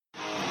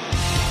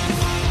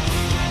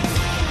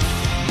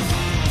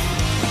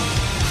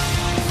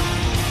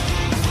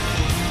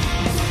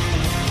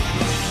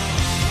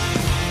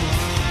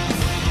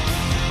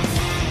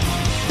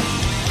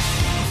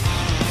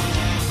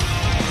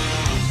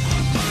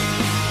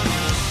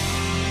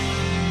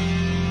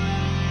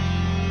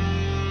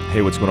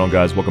Hey, what's going on,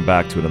 guys? Welcome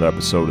back to another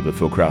episode of the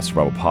Fieldcraft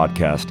Survival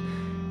Podcast.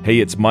 Hey,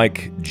 it's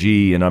Mike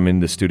G, and I'm in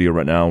the studio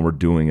right now, and we're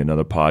doing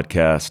another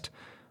podcast,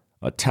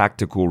 a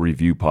tactical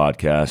review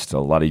podcast. A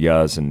lot of you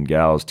guys and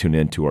gals tune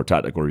into our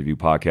tactical review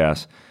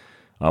podcast.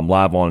 I'm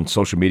live on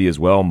social media as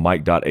well,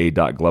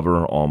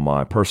 mike.a.glover on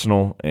my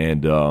personal,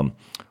 and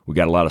we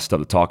got a lot of stuff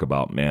to talk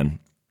about, man.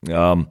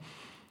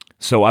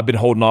 So I've been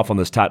holding off on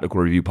this tactical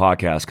review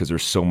podcast because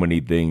there's so many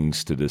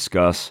things to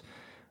discuss.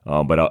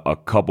 But a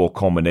couple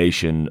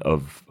culmination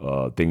of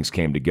things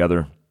came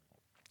together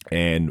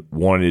and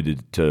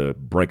wanted to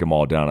break them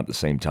all down at the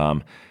same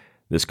time.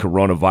 This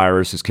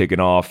coronavirus is kicking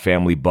off,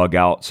 family bug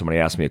out. Somebody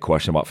asked me a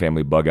question about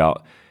family bug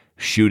out,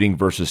 shooting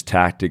versus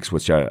tactics,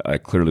 which I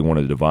clearly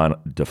wanted to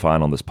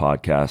define on this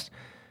podcast.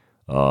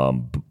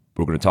 We're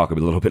going to talk a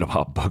little bit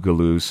about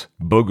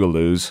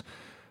boogaloos,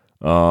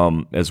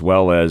 as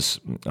well as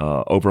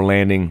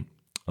overlanding.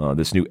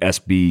 This new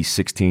SB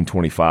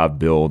 1625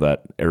 bill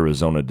that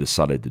Arizona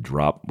decided to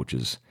drop, which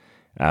is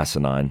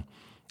asinine,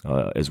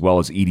 as well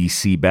as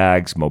EDC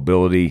bags,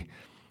 mobility,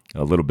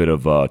 a little bit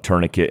of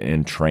tourniquet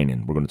and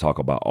training. We're going to talk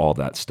about all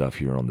that stuff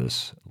here on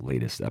this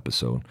latest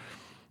episode.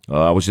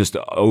 I was just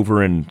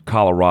over in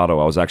Colorado.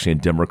 I was actually in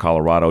Denver,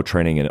 Colorado,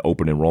 training an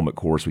open enrollment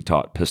course. We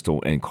taught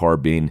pistol and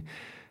carbine,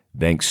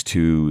 thanks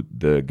to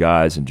the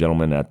guys and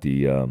gentlemen at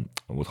the,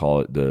 we'll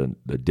call it the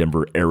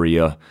Denver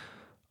area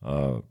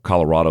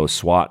Colorado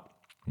SWAT.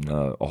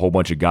 A whole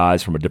bunch of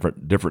guys from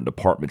different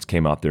departments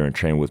came out there and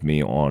trained with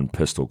me on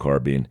pistol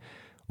carbine.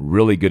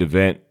 Really good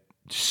event.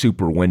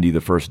 Super windy the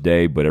first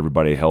day, but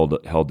everybody held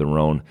their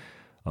own.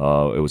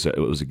 It was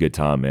a good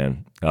time,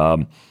 man.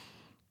 On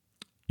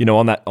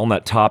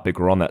that topic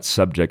or on that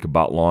subject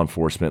about law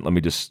enforcement, let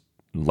me just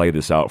lay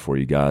this out for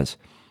you guys.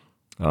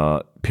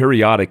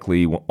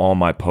 Periodically on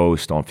my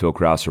post on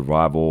Fieldcraft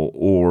Survival,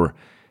 or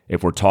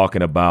if we're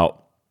talking about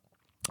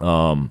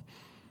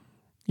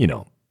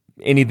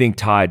anything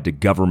tied to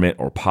government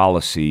or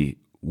policy,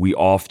 we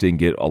often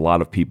get a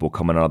lot of people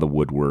coming out of the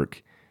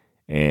woodwork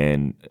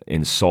and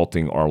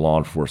insulting our law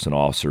enforcement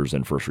officers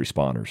and first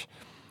responders.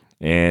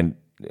 And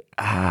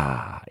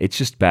it's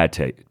just bad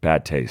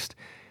taste.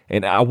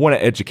 And I want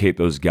to educate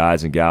those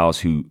guys and gals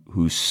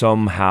who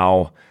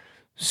somehow,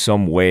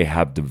 some way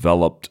have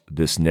developed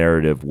this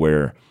narrative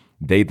where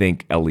they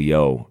think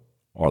LEO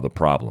are the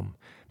problem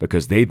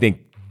because they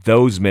think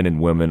those men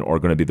and women are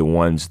going to be the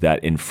ones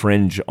that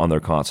infringe on their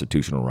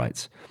constitutional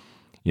rights.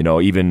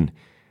 Even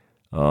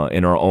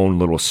in our own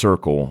little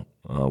circle,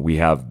 we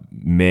have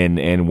men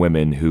and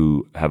women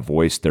who have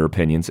voiced their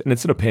opinions, and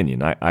it's an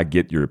opinion. I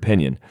get your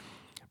opinion,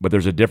 but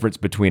there's a difference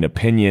between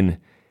opinion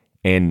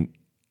and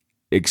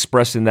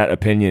expressing that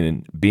opinion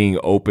and being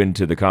open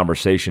to the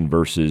conversation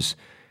versus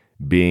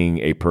being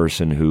a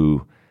person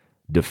who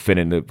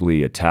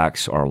definitively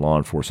attacks our law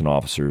enforcement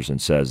officers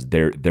and says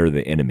they're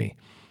the enemy.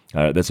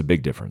 That's a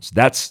big difference.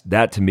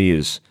 That to me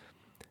is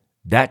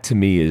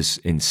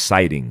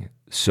inciting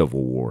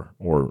civil war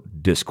or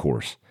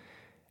discourse.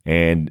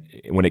 And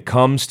when it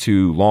comes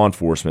to law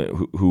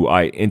enforcement, who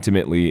I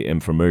intimately am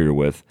familiar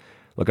with,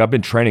 look, I've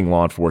been training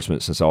law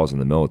enforcement since I was in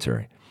the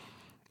military.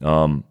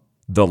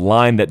 The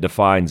line that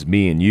defines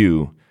me and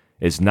you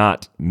is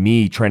not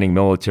me training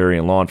military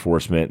and law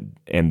enforcement,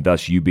 and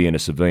thus you being a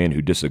civilian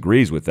who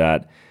disagrees with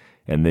that,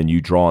 and then you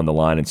draw on the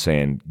line and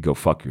saying, go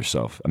fuck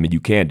yourself. I mean, you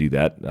can do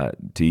that,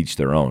 to each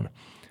their own,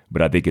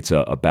 but I think it's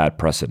a bad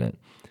precedent.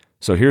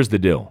 So here's the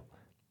deal.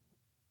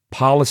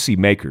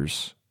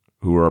 Policymakers,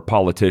 who are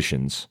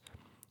politicians,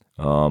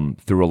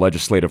 through a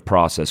legislative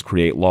process,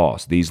 create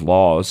laws. These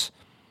laws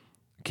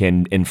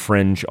can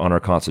infringe on our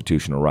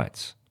constitutional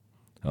rights.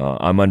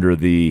 I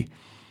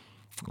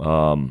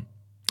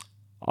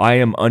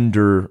am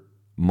under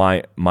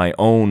my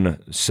own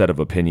set of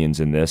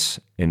opinions in this,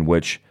 in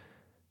which,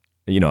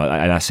 and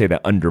I say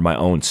that under my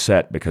own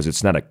set because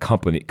it's not a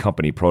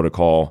company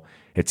protocol.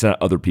 It's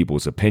not other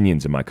people's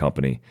opinions in my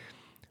company.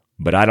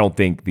 But I don't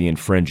think the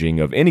infringing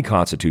of any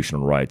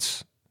constitutional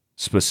rights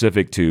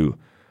specific to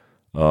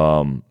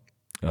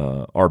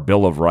our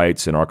Bill of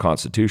Rights and our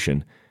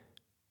Constitution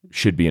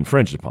should be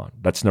infringed upon.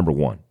 That's number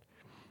one.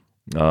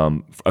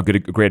 A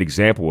great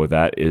example of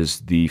that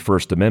is the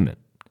First Amendment.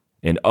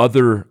 In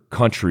other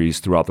countries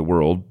throughout the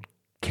world,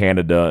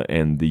 Canada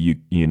and the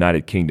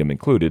United Kingdom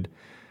included,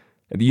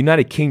 the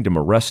United Kingdom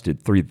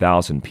arrested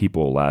 3,000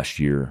 people last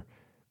year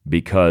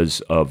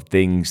because of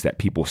things that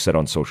people said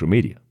on social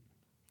media.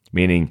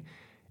 Meaning,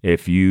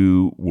 if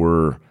you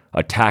were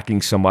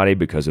attacking somebody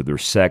because of their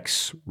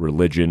sex,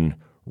 religion,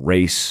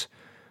 race,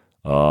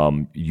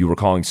 you were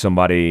calling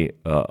somebody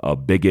a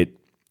bigot,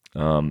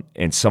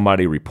 and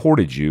somebody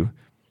reported you,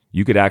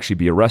 you could actually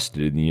be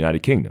arrested in the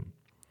United Kingdom.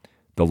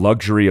 The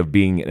luxury of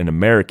being an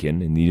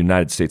American in the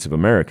United States of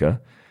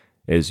America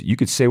is you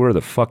could say whatever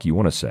the fuck you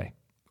want to say,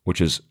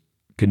 which is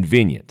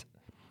convenient.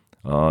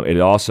 It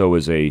also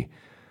is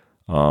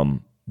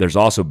there's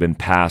also been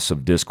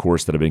passive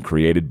discourse that have been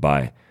created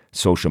by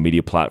social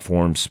media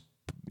platforms,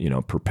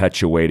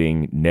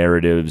 perpetuating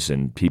narratives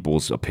and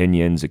people's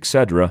opinions,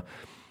 etc.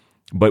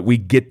 But we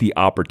get the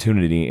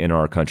opportunity in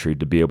our country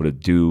to be able to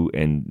do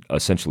and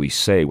essentially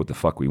say what the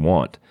fuck we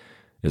want,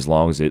 as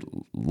long as it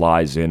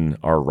lies in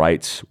our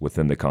rights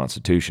within the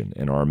Constitution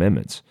and our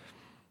amendments.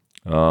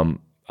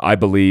 I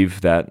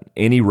believe that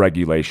any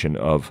regulation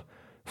of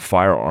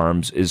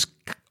firearms is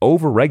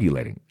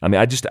over-regulating. I mean,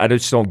 I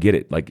just don't get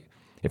it. Like,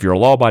 if you're a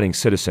law-abiding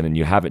citizen and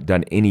you haven't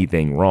done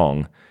anything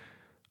wrong,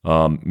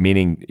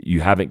 meaning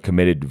you haven't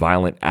committed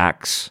violent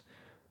acts,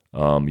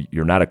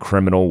 you're not a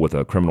criminal with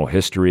a criminal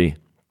history,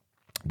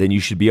 then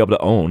you should be able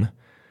to own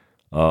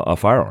a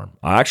firearm.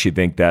 I actually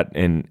think that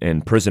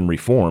in prison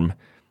reform,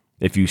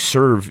 if you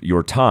serve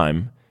your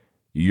time,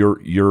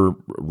 your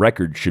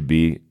record should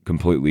be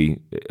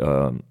completely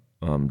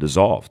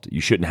dissolved.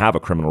 You shouldn't have a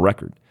criminal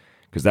record,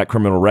 because that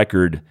criminal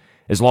record,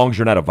 as long as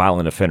you're not a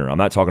violent offender, I'm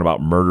not talking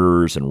about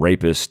murderers and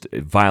rapists,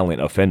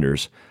 violent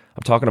offenders.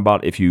 I'm talking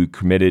about if you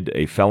committed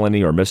a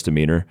felony or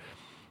misdemeanor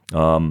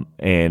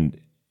and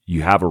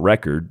you have a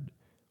record,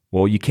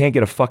 well, you can't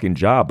get a fucking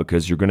job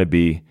because you're going to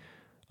be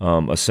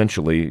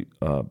essentially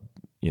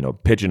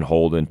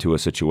pigeonholed into a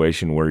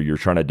situation where you're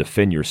trying to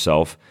defend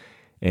yourself.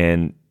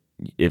 And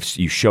if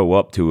you show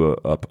up to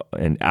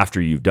and after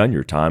you've done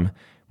your time,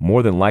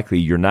 more than likely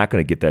you're not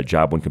going to get that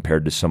job when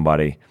compared to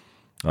somebody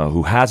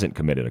who hasn't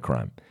committed a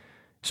crime.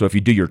 So if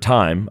you do your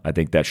time, I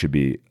think that should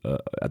be,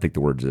 I think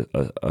the word's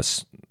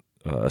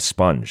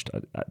expunged.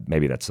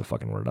 Maybe that's the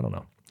fucking word. I don't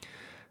know.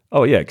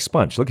 Oh yeah,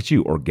 expunged. Look at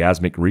you,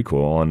 orgasmic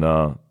recoil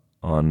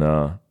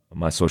on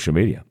my social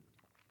media.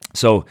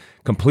 So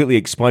completely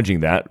expunging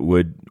that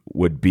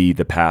would be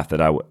the path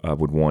that I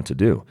would want to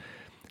do.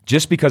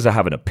 Just because I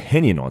have an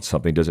opinion on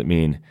something doesn't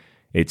mean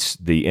it's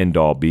the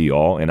end-all,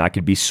 be-all, and I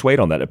could be swayed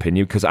on that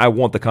opinion because I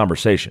want the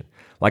conversation.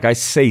 Like, I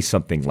say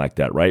something like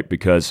that, right?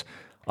 Because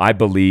I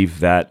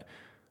believe that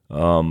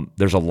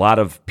there's a lot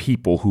of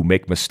people who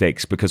make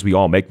mistakes, because we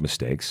all make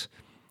mistakes.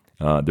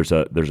 There's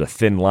a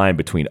thin line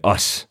between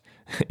us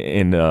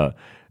and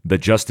the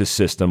justice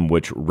system,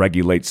 which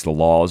regulates the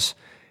laws,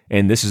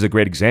 and this is a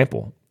great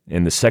example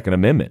in the Second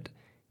Amendment.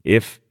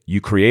 If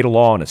you create a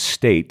law in a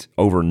state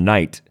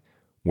overnight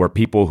where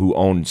people who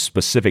own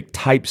specific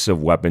types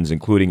of weapons,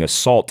 including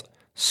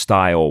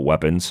assault-style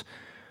weapons,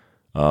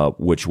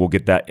 which we'll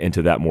get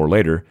into that more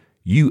later,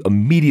 you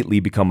immediately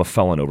become a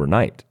felon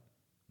overnight.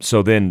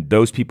 So then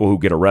those people who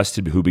get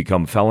arrested who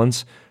become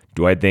felons,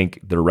 do I think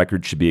their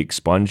record should be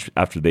expunged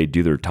after they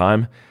do their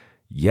time?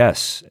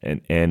 Yes.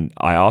 And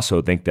I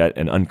also think that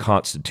an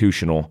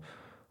unconstitutional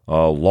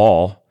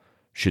law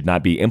should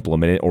not be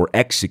implemented or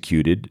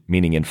executed,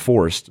 meaning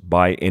enforced,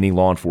 by any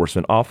law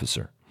enforcement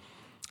officer.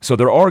 So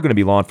there are going to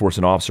be law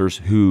enforcement officers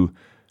who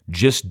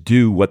just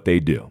do what they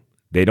do.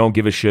 They don't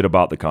give a shit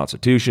about the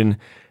Constitution.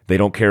 They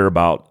don't care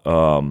about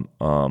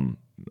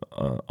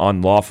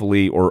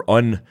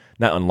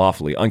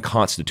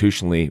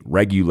unconstitutionally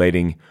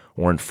regulating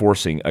or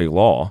enforcing a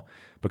law,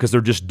 because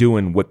they're just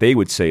doing what they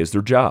would say is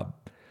their job.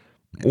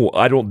 Well,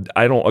 I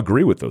don't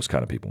agree with those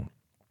kind of people.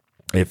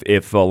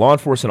 If a law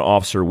enforcement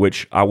officer,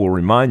 which I will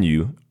remind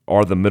you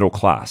are the middle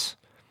class,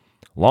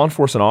 law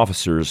enforcement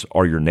officers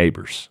are your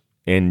neighbors.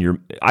 And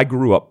I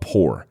grew up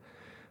poor.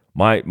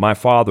 My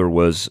father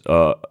was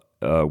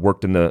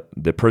worked in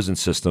the prison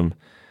system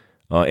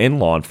in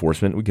law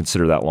enforcement. We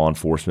consider that law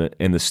enforcement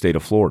in the state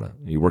of Florida.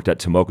 He worked at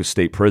Tomoka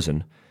State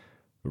Prison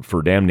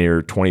for damn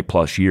near 20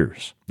 plus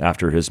years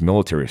after his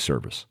military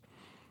service.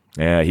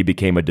 He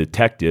became a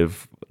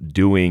detective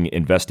doing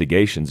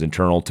investigations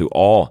internal to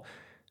all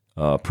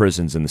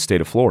prisons in the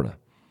state of Florida.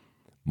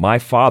 My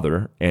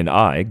father and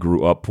I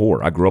grew up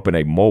poor. I grew up in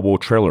a mobile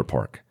trailer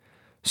park.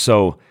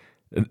 So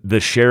the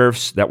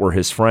sheriffs that were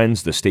his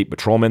friends, the state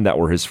patrolmen that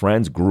were his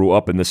friends, grew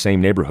up in the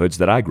same neighborhoods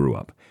that I grew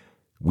up.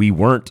 We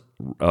weren't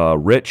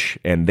rich,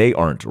 and they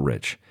aren't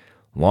rich.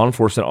 Law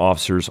enforcement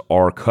officers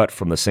are cut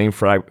from the same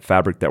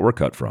fabric that we're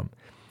cut from.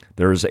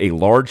 There's a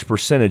large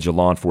percentage of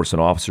law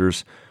enforcement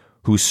officers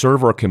who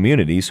serve our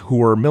communities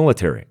who are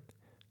military.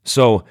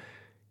 So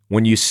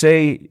when you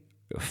say,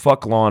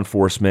 fuck law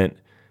enforcement,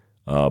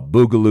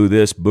 boogaloo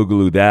this,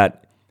 boogaloo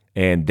that,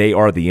 and they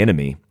are the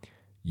enemy,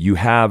 you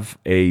have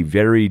a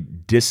very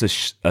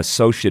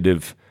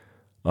disassociative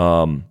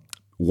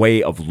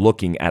way of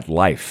looking at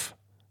life.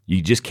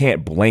 You just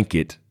can't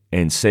blanket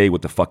and say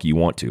what the fuck you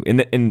want to.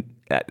 And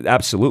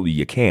absolutely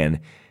you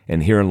can.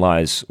 And herein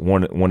lies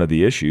one of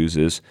the issues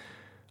is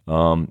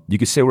you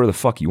can say whatever the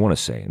fuck you want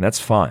to say, and that's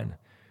fine.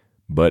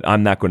 But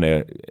I'm not going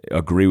to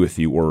agree with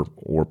you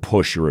or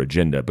push your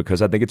agenda,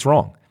 because I think it's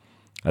wrong.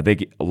 I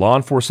think law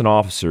enforcement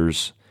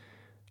officers,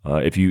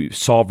 if you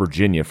saw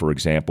Virginia, for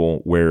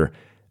example, where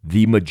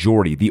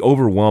the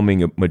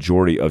overwhelming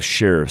majority of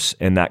sheriffs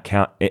in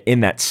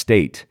that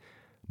state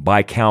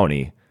by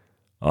county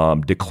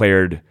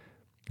declared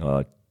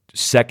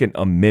Second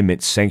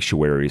Amendment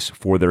sanctuaries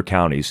for their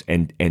counties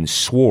and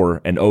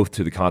swore an oath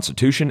to the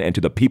Constitution and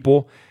to the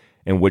people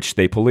in which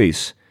they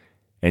police,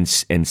 and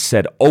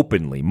said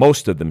openly,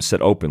 most of them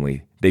said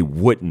openly, they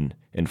wouldn't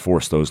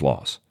enforce those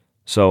laws.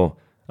 So,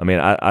 I mean,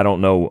 I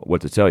don't know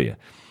what to tell you.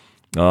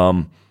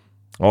 I'll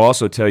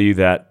also tell you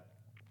that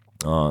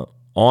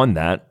on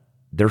that,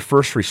 they're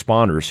first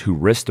responders who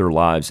risk their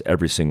lives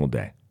every single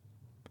day.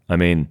 I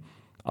mean,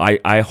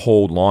 I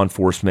hold law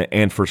enforcement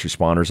and first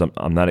responders,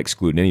 I'm not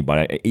excluding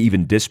anybody,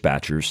 even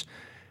dispatchers.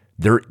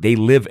 They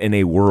live in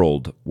a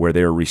world where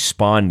they're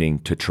responding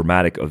to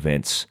traumatic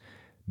events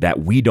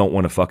that we don't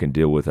want to fucking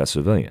deal with as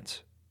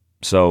civilians.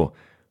 So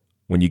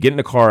when you get in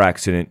a car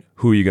accident,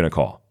 who are you going to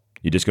call?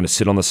 You're just going to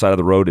sit on the side of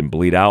the road and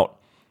bleed out?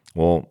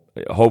 Well,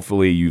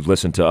 hopefully you've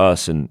listened to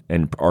us and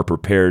are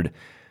prepared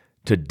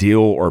to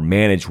deal or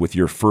manage with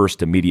your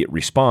first immediate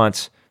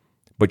response,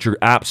 but you're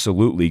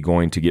absolutely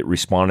going to get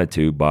responded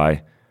to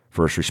by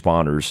first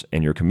responders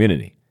in your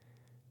community.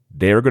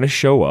 They're going to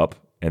show up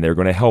and they're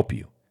going to help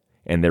you,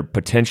 and they're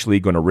potentially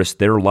going to risk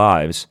their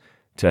lives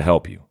to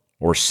help you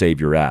or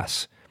save your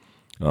ass.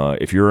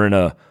 If you're in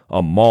a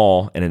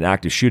mall and an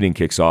active shooting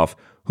kicks off,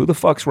 who the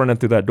fuck's running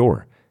through that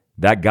door?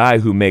 That guy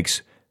who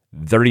makes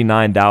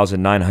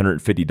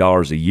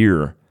 $39,950 a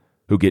year,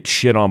 who gets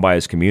shit on by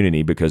his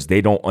community because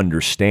they don't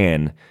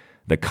understand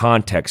the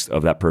context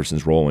of that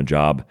person's role and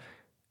job,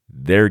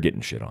 they're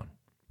getting shit on.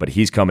 But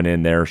he's coming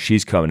in there,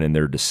 she's coming in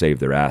there to save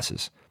their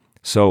asses.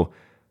 So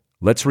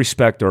let's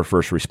respect our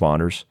first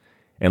responders,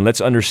 and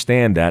let's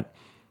understand that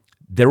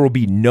there will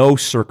be no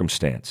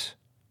circumstance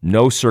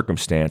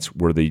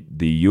where the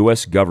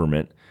U.S.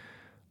 government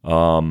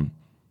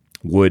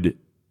would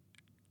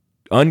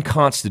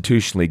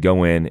unconstitutionally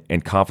go in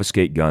and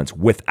confiscate guns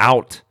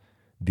without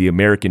the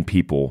American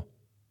people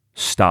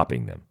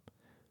stopping them.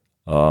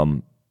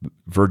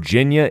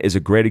 Virginia is a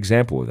great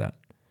example of that.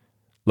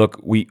 Look,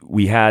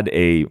 we had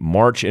a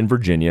march in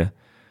Virginia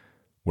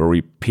where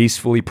we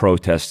peacefully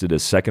protested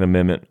as Second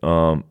Amendment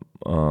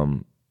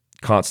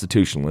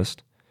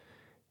constitutionalists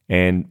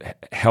and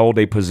held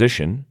a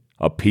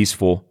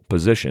peaceful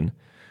position,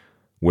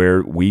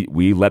 where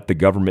we let the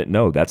government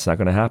know that's not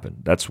going to happen.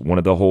 That's one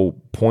of the whole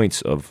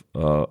points of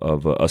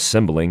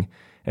assembling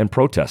and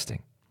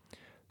protesting.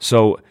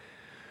 So,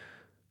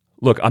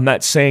 look, I'm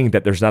not saying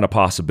that there's not a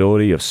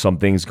possibility of some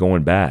things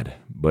going bad,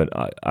 but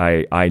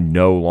I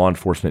know law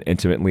enforcement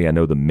intimately. I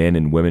know the men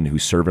and women who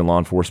serve in law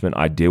enforcement.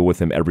 I deal with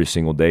them every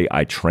single day.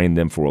 I train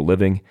them for a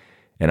living,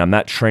 and I'm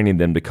not training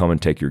them to come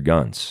and take your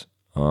guns.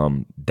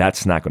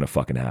 That's not going to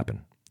fucking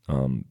happen,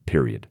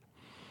 period.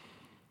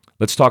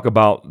 Let's talk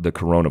about the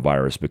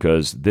coronavirus,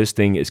 because this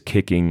thing is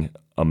kicking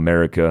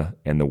America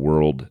and the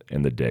world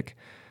in the dick.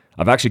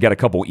 I've actually got a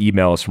couple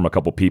emails from a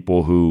couple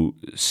people who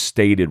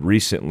stated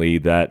recently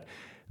that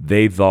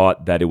they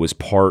thought that it was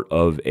part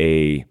of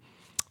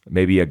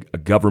maybe a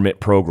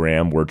government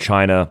program where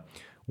China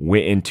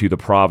went into the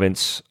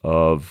province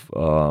of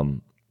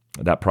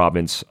that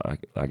province.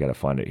 I got to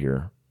find it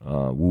here,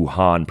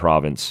 Wuhan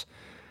province,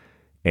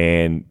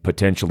 and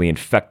potentially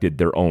infected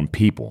their own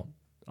people.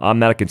 I'm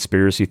not a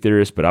conspiracy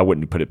theorist, but I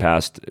wouldn't put it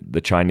past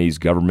the Chinese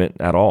government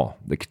at all.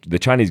 The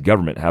Chinese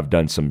government have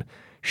done some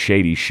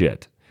shady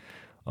shit.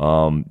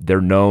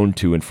 They're known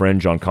to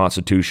infringe on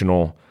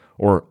constitutional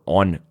or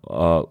on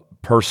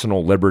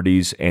personal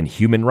liberties and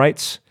human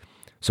rights.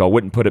 So I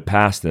wouldn't put it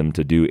past them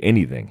to do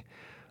anything.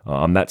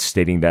 I'm not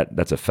stating that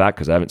that's a fact,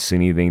 because I haven't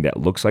seen anything that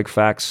looks like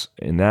facts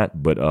in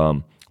that. But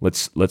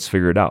let's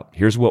figure it out.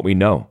 Here's what we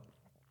know: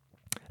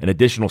 an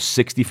additional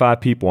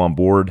 65 people on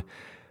board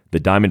the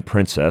Diamond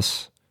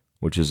Princess,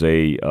 which is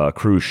a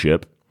cruise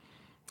ship,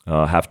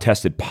 have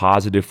tested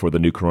positive for the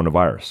new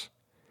coronavirus.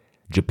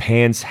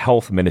 Japan's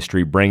health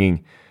ministry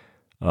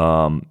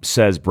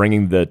says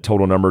bringing the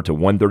total number to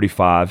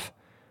 135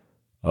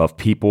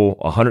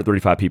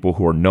 people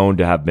who are known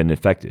to have been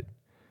infected.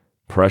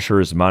 Pressure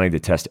is mounting to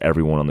test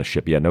everyone on the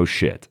ship. Yeah, no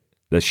shit.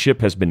 The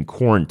ship has been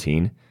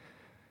quarantined,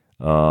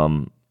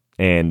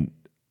 and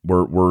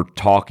we're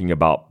talking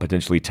about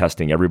potentially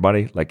testing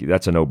everybody. Like,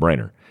 that's a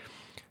no-brainer.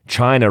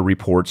 China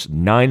reports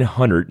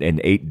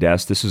 908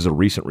 deaths. This is a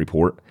recent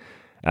report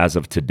as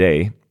of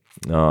today.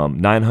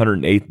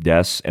 908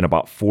 deaths and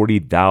about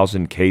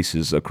 40,000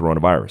 cases of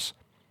coronavirus.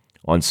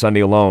 On Sunday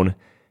alone,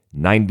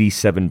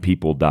 97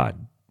 people died.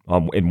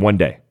 In one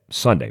day,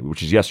 Sunday,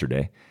 which is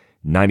yesterday,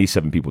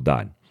 97 people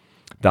died.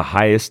 The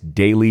highest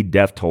daily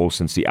death toll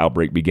since the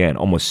outbreak began.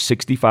 Almost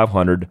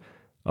 6,500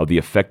 of the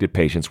affected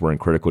patients were in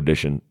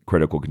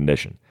critical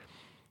condition.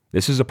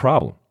 This is a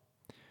problem.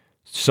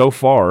 So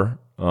far,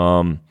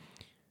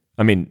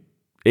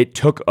 it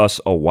took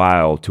us a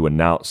while to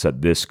announce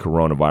that this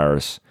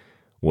coronavirus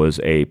was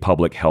a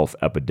public health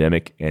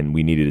epidemic and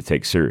we needed to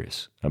take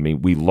serious. I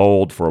mean, we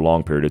lulled for a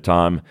long period of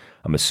time.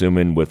 I'm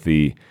assuming with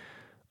the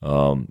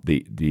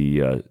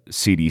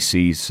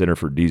CDC, Center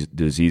for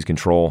Disease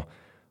Control,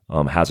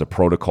 has a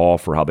protocol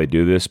for how they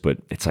do this, but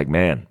it's like,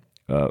 man,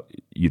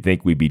 you'd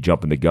think we'd be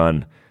jumping the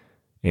gun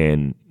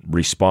in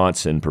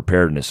response and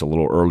preparedness a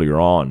little earlier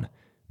on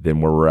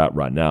than where we're at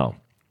right now.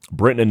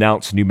 Britain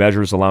announced new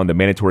measures allowing the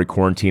mandatory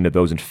quarantine of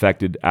those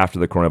infected after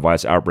the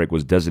coronavirus outbreak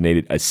was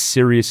designated a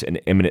serious and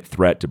imminent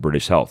threat to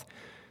British health.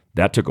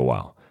 That took a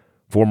while.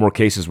 4 more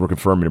cases were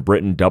confirmed in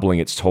Britain, doubling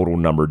its total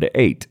number to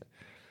 8.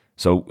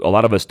 So a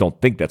lot of us don't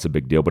think that's a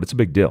big deal, but it's a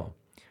big deal.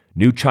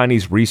 New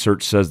Chinese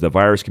research says the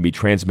virus can be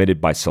transmitted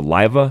by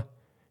saliva,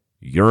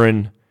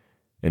 urine,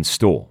 and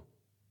stool.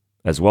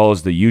 as well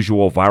as the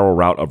usual viral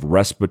route of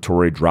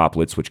respiratory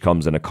droplets, which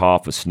comes in a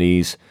cough, a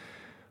sneeze.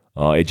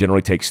 It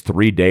generally takes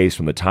 3 days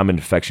from the time of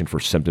infection for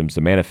symptoms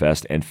to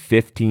manifest, and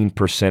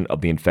 15%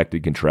 of the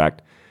infected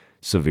contract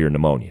severe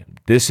pneumonia.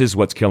 This is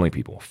what's killing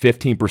people.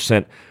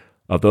 15%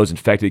 of those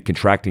infected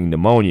contracting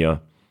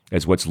pneumonia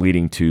is what's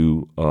leading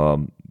to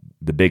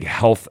the big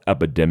health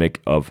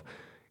epidemic of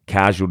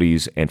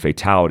casualties and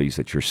fatalities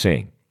that you're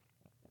seeing.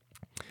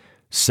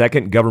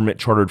 Second government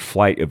chartered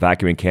flight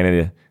evacuating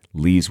Canada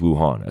leaves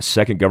Wuhan. A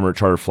second government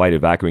chartered flight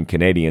evacuating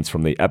Canadians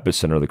from the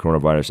epicenter of the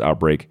coronavirus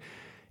outbreak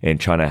in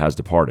China has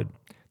departed.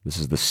 This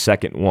is the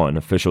second one.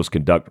 Officials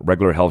conduct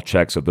regular health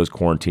checks of those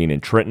quarantined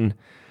in Trenton,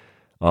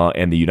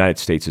 and the United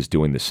States is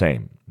doing the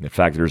same. In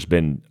fact, there's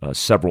been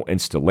several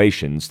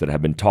installations that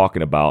have been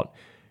talking about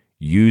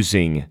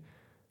using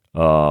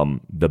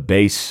the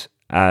base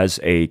as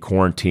a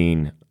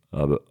quarantine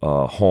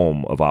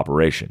home of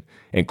operation,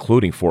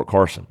 including Fort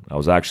Carson. I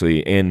was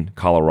actually in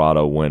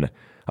Colorado when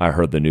I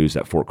heard the news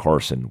that Fort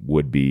Carson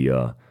would be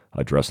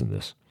addressing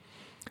this.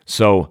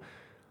 So,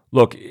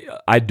 look,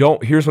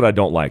 here's what I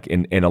don't like.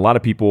 And a lot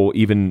of people,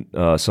 even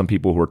some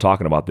people who are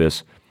talking about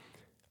this,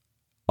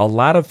 a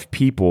lot of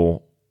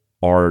people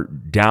are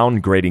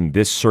downgrading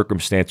this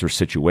circumstance or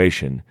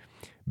situation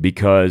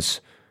because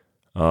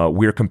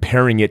we're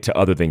comparing it to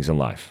other things in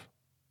life.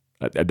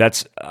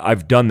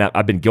 I've done that.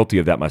 I've been guilty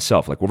of that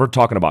myself. Like when we're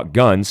talking about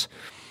guns,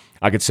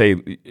 I could say,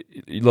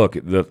 look,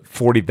 the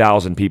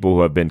 40,000 people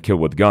who have been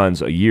killed with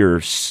guns a year,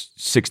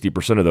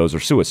 60% of those are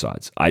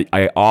suicides.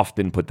 I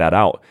often put that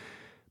out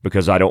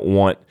because I don't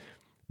want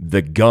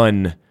the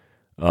gun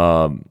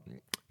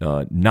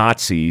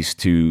Nazis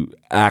to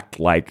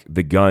act like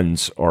the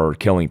guns are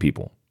killing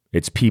people.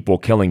 It's people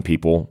killing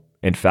people.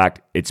 In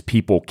fact, it's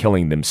people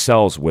killing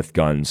themselves with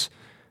guns.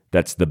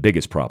 That's the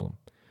biggest problem.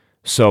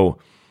 So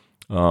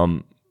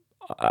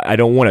I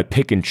don't want to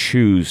pick and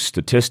choose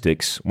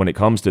statistics when it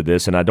comes to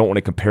this, and I don't want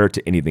to compare it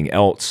to anything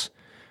else,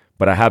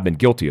 but I have been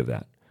guilty of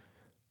that.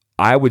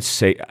 I would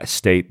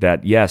state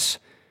that, yes,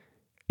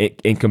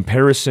 in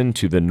comparison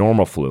to the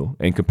normal flu,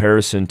 in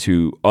comparison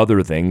to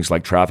other things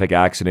like traffic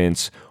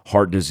accidents,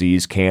 heart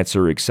disease,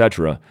 cancer,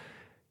 etc.,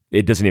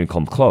 it doesn't even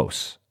come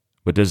close.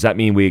 But does that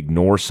mean we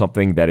ignore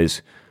something that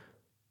is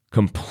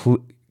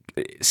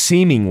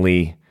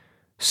seemingly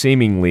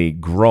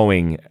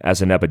growing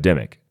as an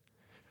epidemic?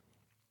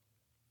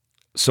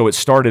 So it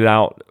started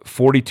out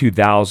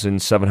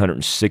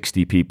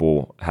 42,760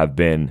 people have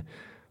been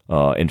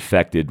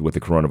infected with the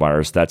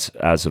coronavirus. That's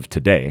as of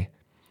today.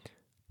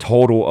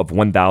 Total of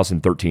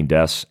 1,013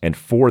 deaths, and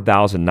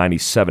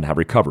 4,097 have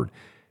recovered,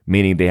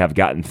 meaning they have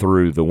gotten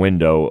through the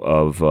window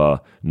of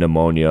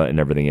pneumonia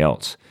and everything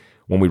else.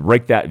 When we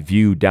break that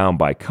view down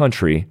by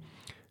country,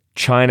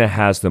 China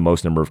has the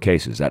most number of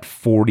cases at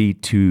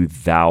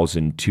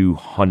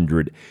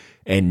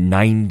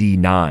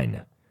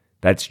 42,299.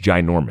 That's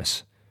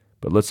ginormous.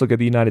 But let's look at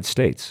the United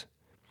States.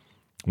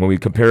 When we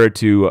compare it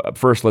to,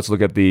 first, let's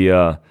look at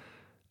the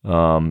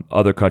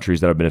other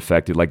countries that have been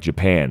affected, like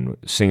Japan,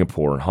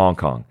 Singapore, and Hong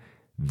Kong.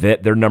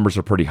 Their numbers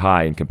are pretty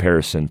high in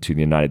comparison to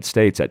the United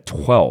States at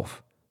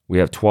 12. We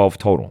have 12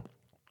 total.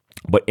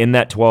 But in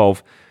that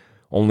 12,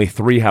 only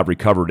 3 have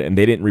recovered, and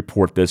they didn't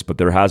report this, but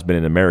there has been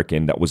an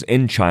American that was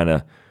in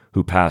China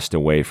who passed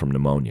away from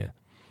pneumonia.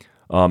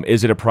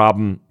 Is it a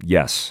problem?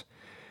 Yes.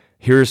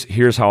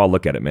 Here's how I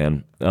look at it,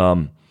 man.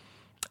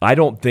 I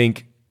don't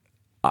think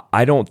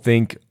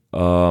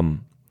a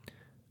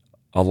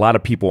lot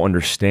of people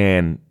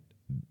understand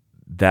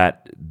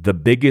that the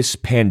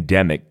biggest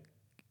pandemic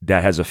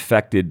that has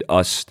affected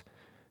us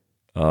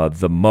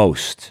the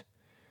most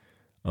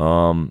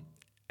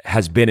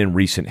has been in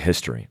recent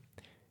history.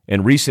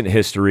 In recent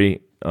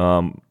history,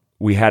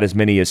 we had as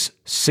many as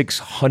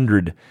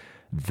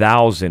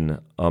 600,000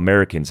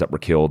 Americans that were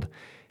killed,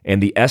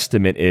 and the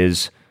estimate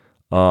is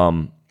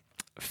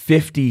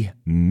 50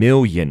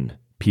 million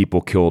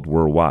people killed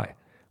worldwide.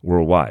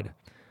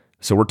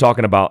 So we're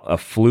talking about a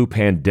flu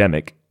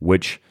pandemic,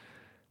 which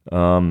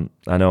I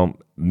know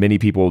many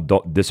people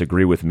don't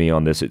disagree with me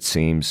on this. It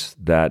seems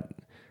that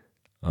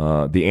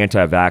the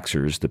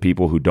anti-vaxxers, the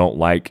people who don't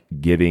like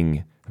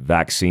giving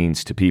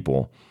vaccines to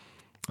people,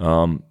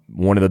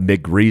 one of the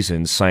big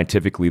reasons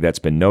scientifically that's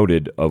been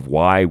noted of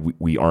why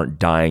we aren't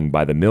dying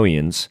by the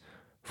millions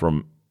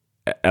from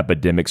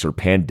epidemics or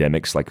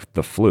pandemics like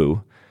the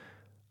flu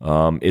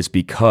is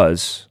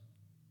because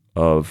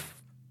of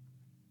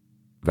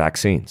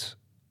vaccines.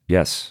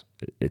 Yes,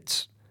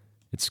 it's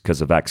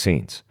because of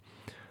vaccines.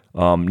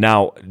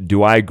 Now,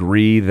 do I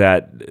agree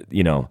that,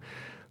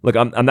 look,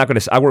 I'm not going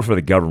to, I work for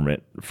the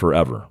government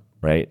forever,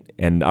 right?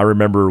 And I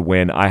remember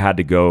when I had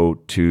to go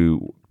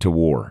to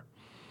war,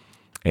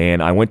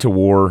 and I went to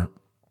war,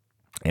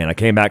 and I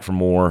came back from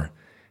war,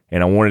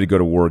 and I wanted to go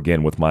to war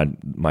again with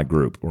my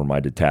group or my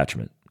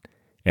detachment.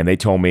 And they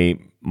told me,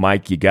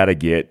 Mike, you got to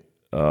get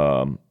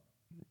a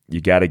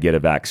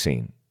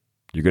vaccine.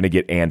 You're going to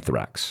get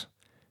anthrax.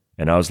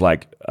 And I was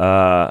like,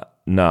 nah,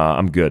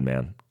 I'm good,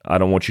 man. I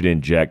don't want you to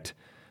inject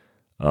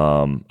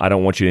a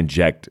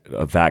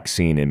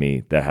vaccine in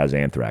me that has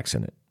anthrax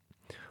in it.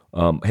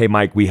 Hey,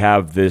 Mike, we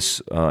have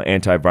this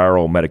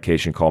antiviral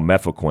medication called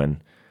Mefloquine,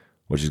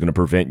 which is going to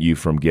prevent you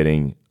from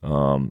getting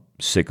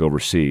sick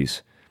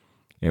overseas.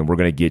 And we're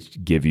going to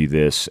give you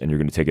this, and you're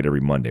going to take it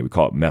every Monday. We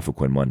call it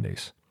Mefloquine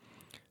Mondays.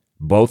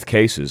 Both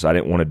cases, I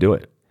didn't want to do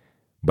it,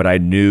 but I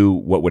knew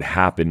what would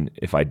happen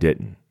if I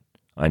didn't.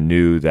 I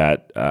knew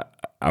that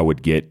I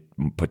would get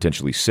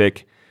potentially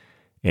sick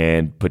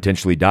and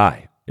potentially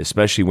die,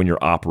 especially when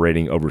you're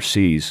operating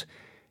overseas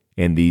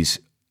in these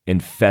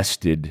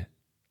infested,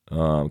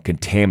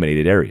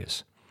 contaminated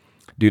areas.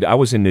 Dude, I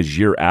was in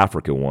Niger,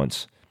 Africa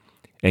once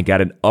and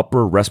got an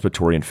upper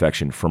respiratory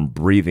infection from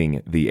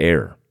breathing the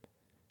air.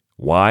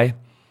 Why?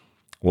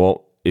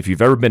 Well, if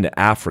you've ever been to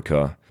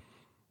Africa,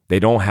 they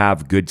don't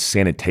have good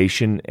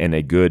sanitation and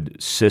a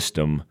good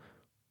system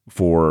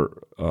for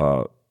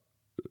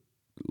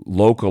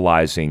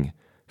localizing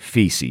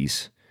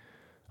feces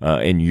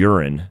and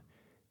urine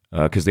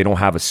because they don't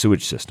have a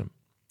sewage system.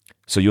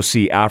 So you'll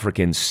see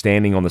Africans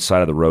standing on the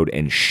side of the road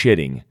and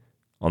shitting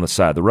on the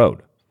side of the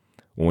road.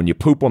 Well, when you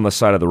poop on the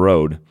side of the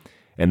road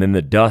and then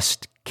the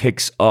dust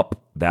kicks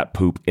up that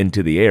poop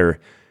into the air,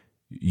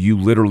 you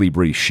literally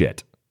breathe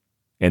shit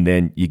and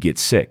then you get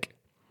sick.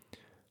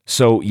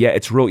 So yeah,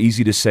 it's real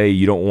easy to say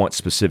you don't want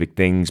specific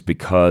things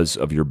because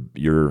of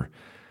your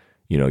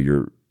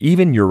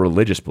even your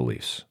religious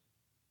beliefs.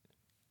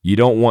 You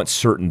don't want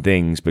certain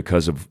things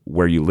because of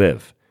where you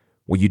live.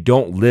 Well, you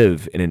don't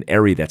live in an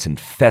area that's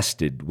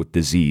infested with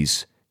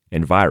disease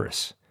and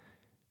virus.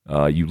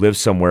 You live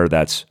somewhere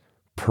that's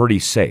pretty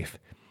safe.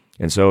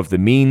 And so if the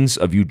means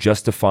of you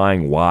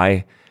justifying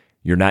why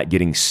you're not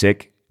getting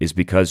sick is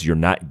because you're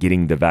not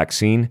getting the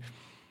vaccine,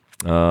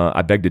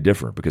 I beg to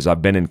differ, because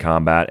I've been in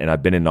combat and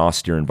I've been in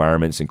austere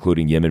environments,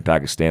 including Yemen,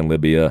 Pakistan,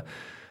 Libya,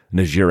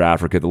 Niger,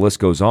 Africa, the list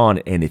goes on.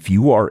 And if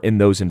you are in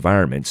those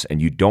environments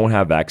and you don't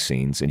have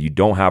vaccines and you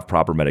don't have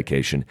proper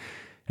medication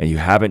and you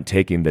haven't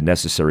taken the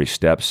necessary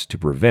steps to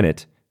prevent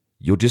it,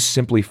 you'll just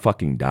simply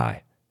fucking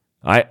die.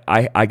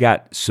 I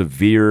got a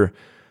severe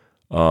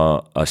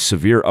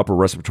upper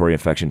respiratory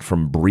infection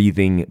from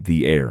breathing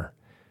the air.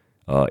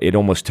 It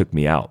almost took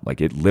me out. Like,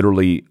 it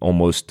literally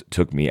almost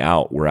took me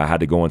out, where I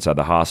had to go inside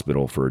the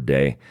hospital for a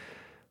day,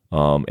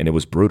 and it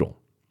was brutal.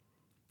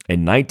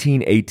 In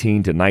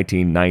 1918 to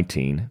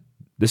 1919,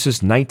 this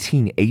is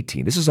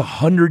 1918. This is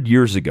 100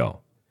 years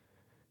ago.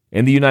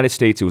 In the United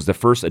States, it was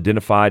first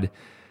identified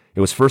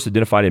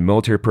in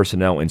military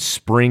personnel in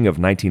spring of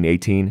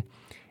 1918.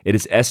 It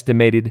is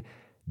estimated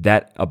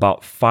that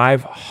about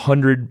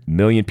 500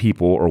 million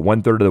people, or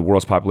 1/3 of the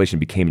world's population,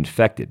 became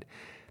infected.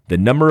 The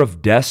number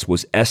of deaths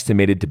was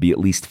estimated to be at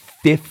least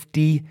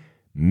 50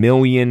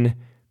 million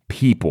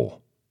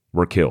people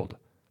were killed.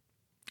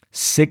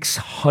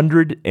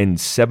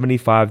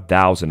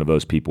 675,000 of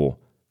those people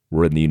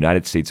were in the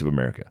United States of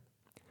America.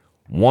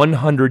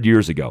 100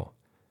 years ago,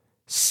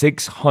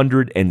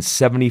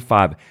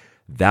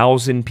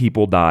 675,000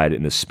 people died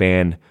in the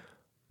span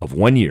of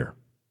 1 year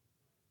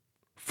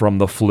from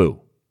the flu.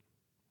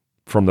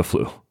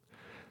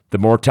 The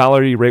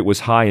mortality rate was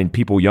high in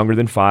people younger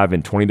than 5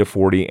 and 20 to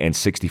 40 and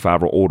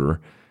 65 or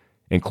older,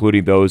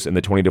 including those in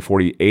the 20 to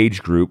 40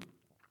 age group.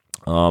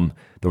 There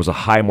was a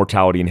high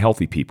mortality in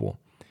healthy people.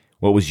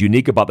 What was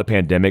unique about the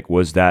pandemic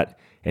was that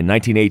in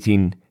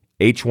 1918,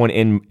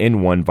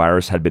 H1N1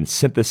 virus had been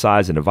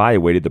synthesized and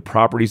evaluated. The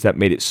properties that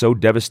made it so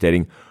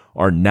devastating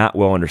are not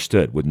well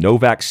understood. With no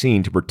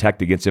vaccine to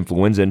protect against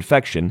influenza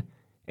infection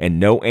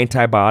and no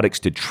antibiotics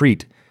to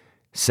treat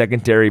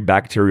secondary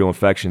bacterial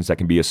infections that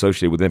can be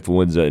associated with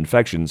influenza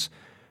infections,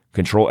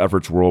 control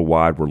efforts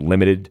worldwide were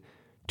limited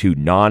to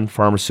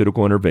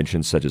non-pharmaceutical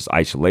interventions such as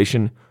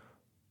isolation,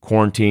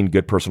 quarantine,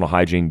 good personal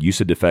hygiene,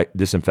 use of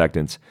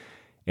disinfectants,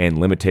 and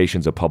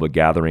limitations of public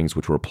gatherings,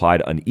 which were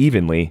applied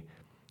unevenly.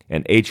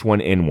 And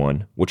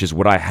H1N1, which is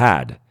what I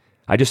had.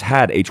 I just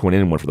had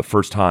H1N1 for the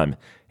first time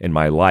in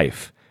my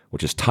life,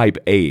 which is type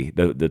A,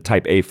 the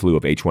type A flu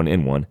of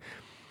H1N1.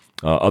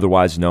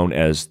 Otherwise known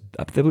as,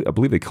 I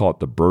believe they call it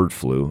the bird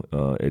flu.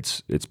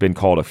 It's been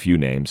called a few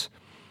names,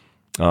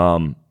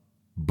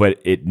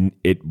 but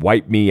it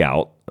wiped me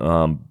out.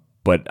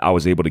 But I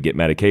was able to get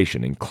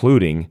medication,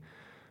 including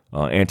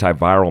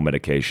antiviral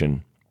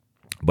medication.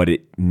 But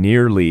it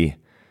nearly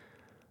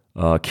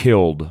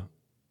killed,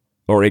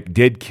 or it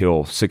did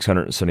kill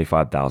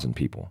 675,000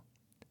 people.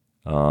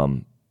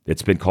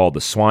 It's been called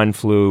the swine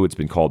flu. It's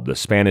been called the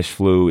Spanish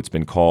flu. It's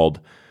been called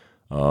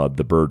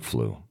the bird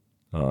flu.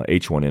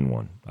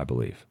 H1N1, I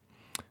believe.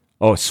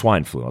 Oh, it's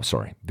swine flu. I'm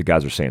sorry. The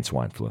guys are saying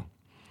swine flu.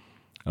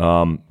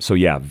 So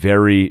yeah,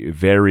 very,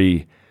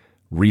 very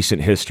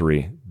recent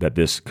history that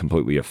this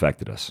completely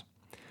affected us.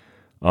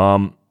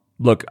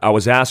 Look, I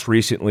was asked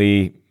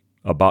recently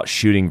about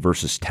shooting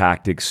versus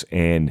tactics,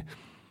 and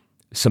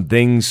some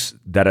things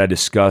that I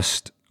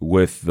discussed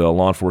with the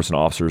law enforcement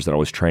officers that I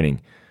was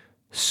training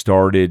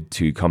started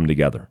to come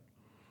together.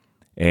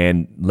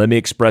 And let me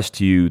express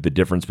to you the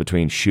difference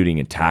between shooting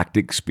and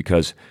tactics,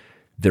 because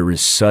there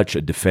is such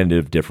a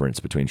definitive difference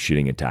between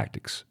shooting and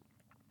tactics.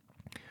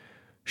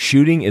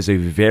 Shooting is a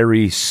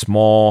very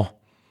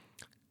small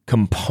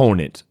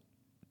component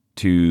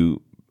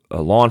to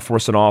a law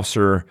enforcement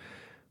officer,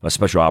 a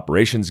special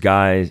operations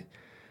guy,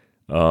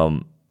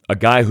 a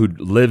guy who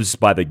lives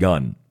by the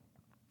gun,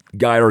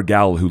 guy or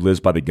gal who lives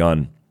by the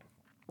gun,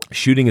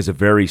 shooting is a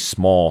very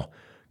small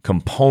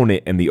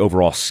component in the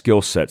overall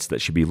skill sets that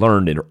should be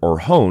learned or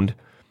honed,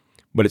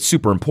 but it's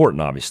super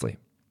important, obviously,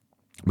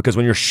 because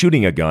when you're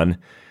shooting a gun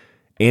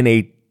in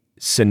a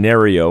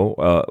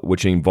scenario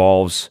which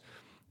involves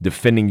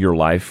defending your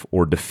life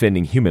or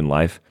defending human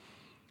life,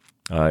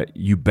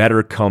 you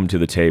better come to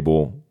the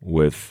table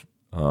with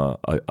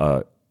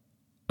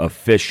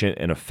efficient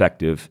and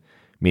effective,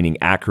 meaning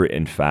accurate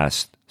and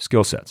fast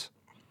skill sets.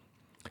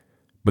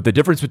 But the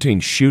difference between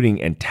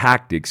shooting and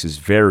tactics is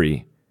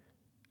very,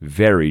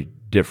 very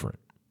different.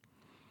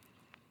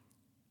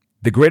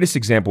 The greatest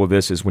example of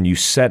this is when you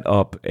set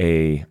up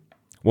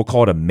we'll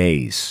call it a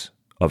maze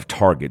of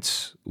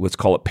targets. Let's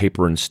call it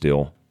paper and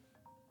still.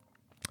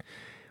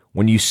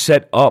 When you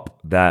set up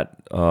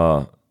that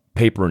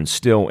paper and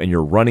still and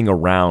you're running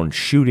around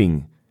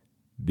shooting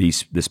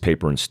this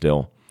paper and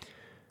still,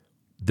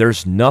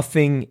 there's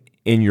nothing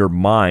in your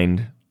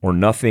mind or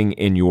nothing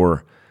in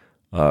your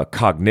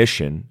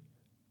cognition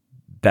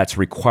that's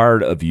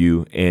required of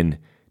you in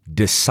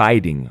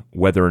deciding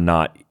whether or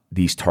not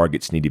these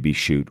targets need to be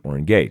shoot or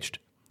engaged.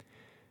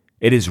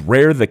 It is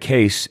rare the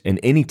case in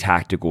any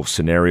tactical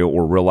scenario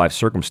or real life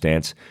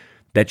circumstance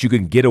that you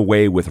can get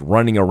away with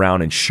running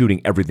around and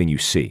shooting everything you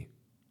see.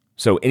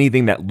 So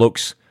anything that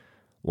looks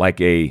like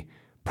a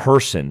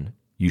person,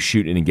 you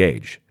shoot and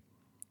engage.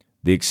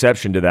 The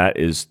exception to that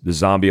is the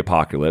zombie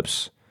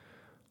apocalypse,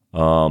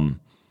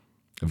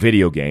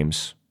 video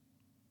games,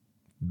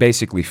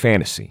 basically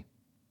fantasy.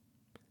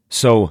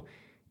 So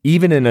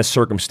even in a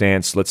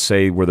circumstance, let's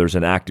say where there's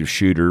an active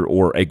shooter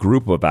or a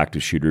group of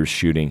active shooters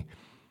shooting,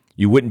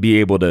 you wouldn't be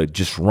able to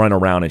just run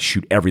around and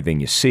shoot everything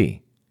you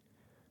see.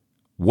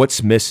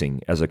 What's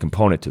missing as a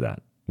component to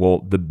that?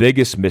 Well, the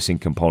biggest missing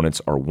components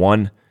are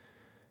one,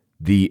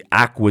 the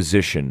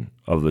acquisition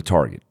of the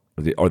target,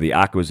 or the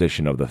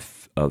acquisition of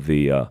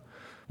the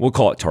we'll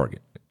call it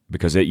target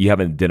because you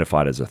haven't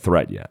identified as a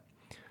threat yet.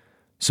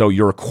 So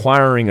you're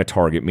acquiring a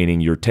target,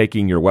 meaning you're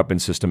taking your weapon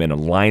system and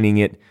aligning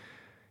it.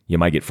 You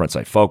might get front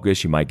sight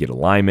focus, you might get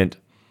alignment.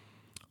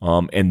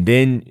 And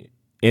then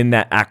in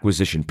that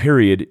acquisition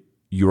period,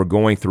 you are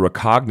going through a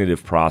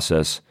cognitive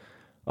process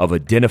of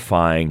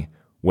identifying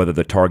whether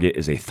the target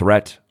is a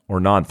threat or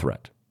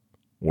non-threat,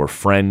 or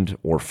friend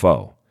or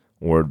foe,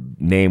 or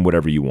name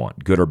whatever you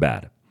want, good or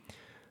bad.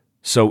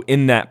 So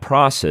in that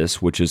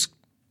process, which is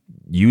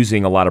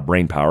using a lot of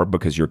brain power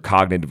because you're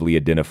cognitively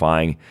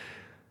identifying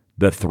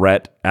the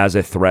threat as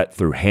a threat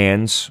through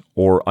hands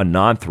or a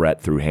non-threat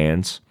through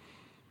hands,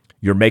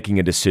 you're making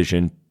a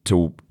decision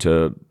to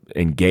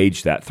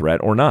engage that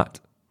threat or not.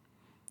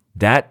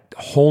 That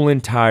whole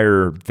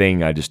entire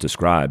thing I just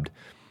described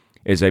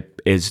is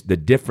the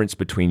difference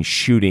between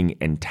shooting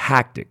and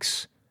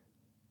tactics,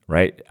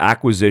 right?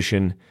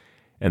 Acquisition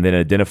and then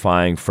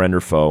identifying friend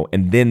or foe,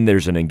 and then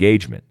there's an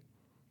engagement.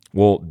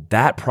 Well,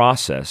 that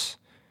process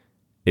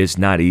is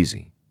not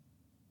easy.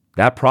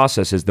 That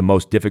process is the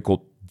most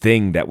difficult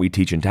thing that we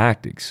teach in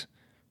tactics.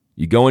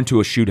 You go into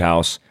a shoot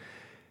house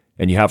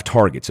and you have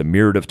targets, a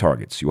myriad of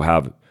targets. You'll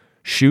have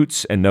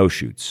shoots and no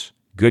shoots,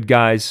 good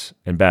guys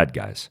and bad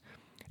guys.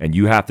 And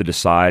you have to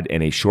decide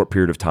in a short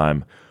period of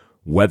time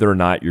whether or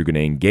not you're going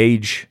to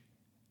engage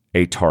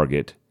a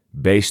target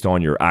based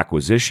on your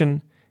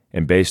acquisition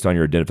and based on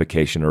your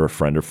identification of a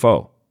friend or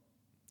foe,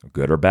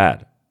 good or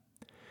bad.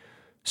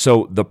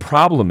 So the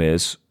problem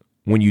is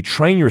when you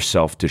train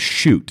yourself to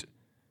shoot,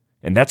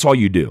 and that's all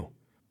you do,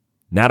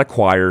 not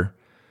acquire,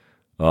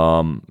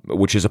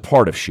 which is a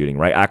part of shooting,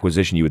 right?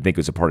 Acquisition you would think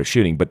is a part of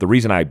shooting, but the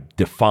reason I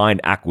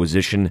define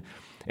acquisition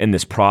in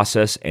this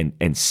process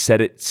and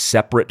set it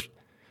separate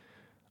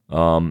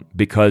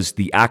because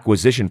the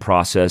acquisition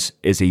process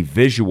is a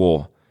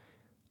visual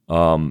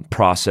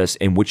process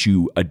in which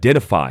you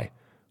identify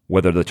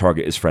whether the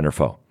target is friend or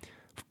foe.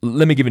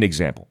 Let me give you an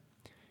example.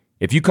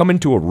 If you come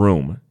into a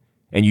room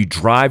and you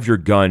drive your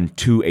gun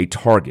to a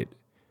target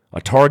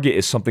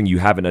is something you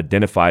haven't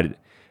identified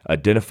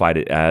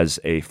it as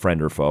a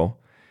friend or foe.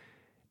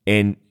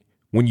 And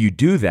when you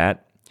do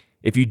that,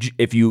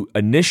 if you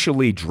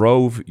initially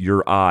drove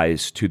your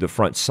eyes to the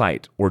front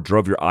sight or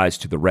drove your eyes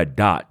to the red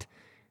dot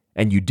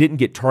and you didn't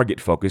get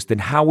target focused, then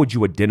how would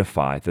you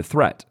identify the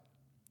threat?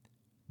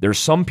 There's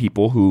some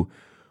people who,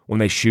 when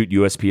they shoot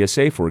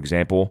USPSA, for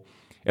example,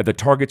 if the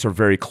targets are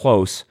very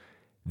close,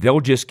 they'll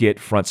just get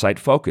front sight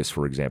focus,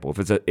 for example.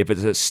 If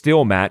it's a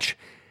still match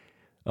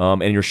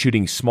and you're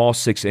shooting small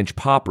 6-inch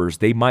poppers,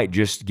 they might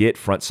just get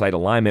front sight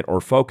alignment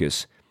or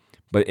focus.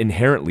 But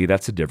inherently,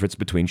 that's the difference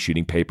between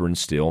shooting paper and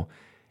still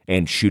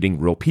and shooting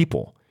real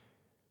people.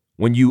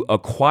 When you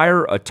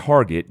acquire a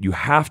target, you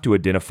have to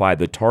identify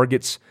the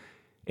target's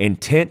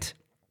intent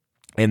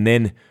and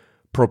then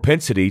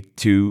propensity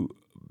to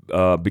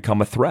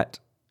become a threat.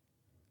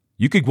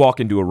 You could walk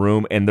into a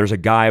room and there's a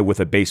guy with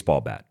a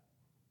baseball bat.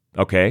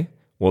 Okay,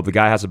 well, the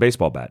guy has a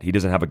baseball bat. He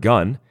doesn't have a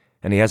gun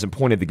and he hasn't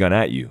pointed the gun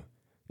at you.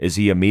 Is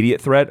he an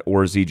immediate threat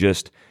or is he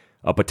just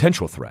a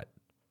potential threat.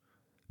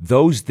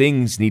 Those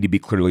things need to be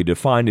clearly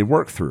defined and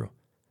worked through.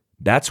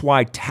 That's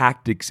why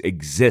tactics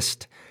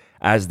exist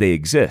as they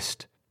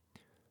exist.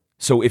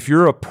 So if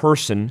you're a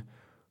person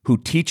who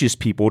teaches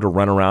people to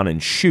run around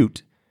and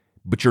shoot,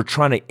 but you're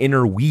trying to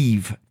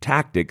interweave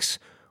tactics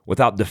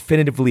without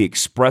definitively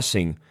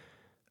expressing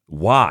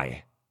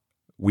why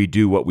we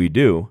do what we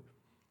do,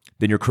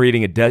 then you're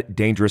creating a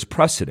dangerous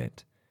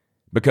precedent.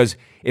 Because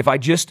if I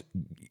just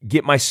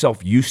get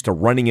myself used to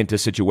running into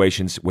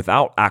situations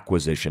without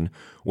acquisition,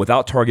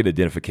 without target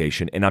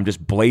identification, and I'm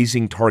just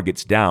blazing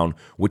targets down,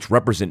 which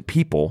represent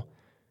people,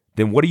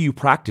 then what are you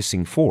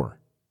practicing for?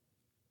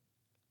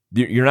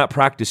 You're not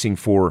practicing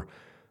for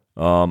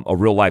a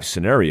real life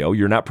scenario.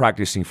 You're not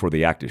practicing for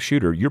the active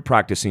shooter. You're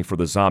practicing for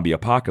the zombie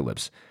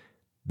apocalypse.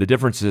 The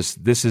difference is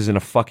this isn't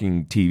a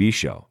fucking TV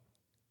show.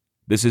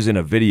 This isn't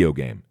a video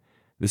game.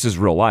 This is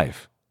real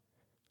life.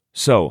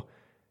 So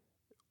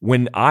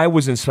when I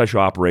was in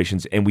special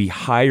operations and we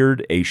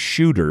hired a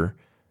shooter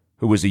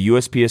who was a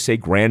USPSA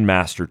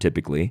Grandmaster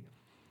typically,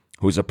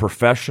 who was a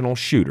professional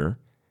shooter,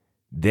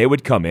 they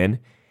would come in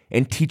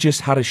and teach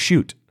us how to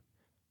shoot.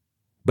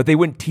 But they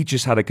wouldn't teach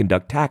us how to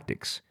conduct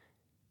tactics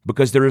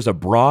because there is a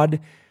broad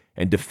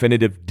and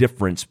definitive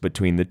difference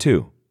between the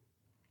two.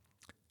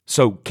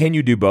 So can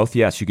you do both?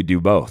 Yes, you could do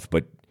both.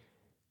 But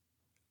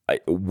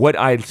what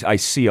I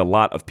see a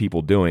lot of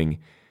people doing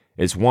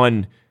is,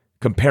 one,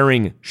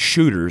 comparing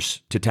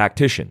shooters to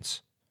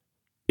tacticians.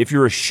 If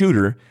you're a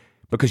shooter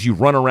because you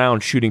run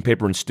around shooting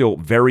paper and steel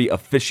very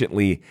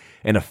efficiently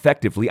and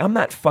effectively, I'm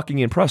not fucking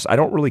impressed. I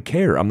don't really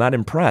care. I'm not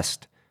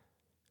impressed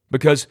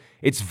because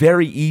it's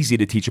very easy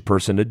to teach a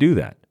person to do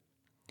that.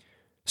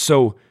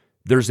 So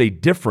there's a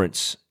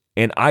difference,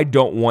 and I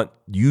don't want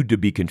you to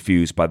be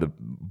confused by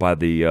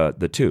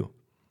the two.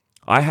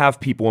 I have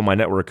people in my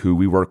network who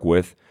we work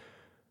with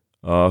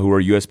who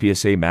are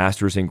USPSA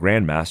masters and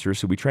grandmasters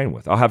who we train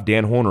with. I'll have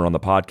Dan Horner on the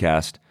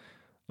podcast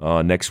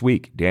next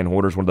week. Dan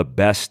Horner is one of the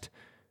best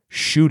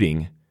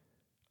shooting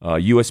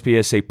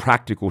USPSA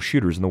practical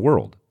shooters in the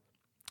world.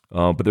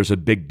 But there's a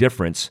big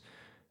difference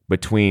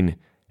between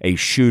a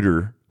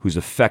shooter who's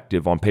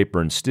effective on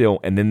paper and steel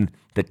and then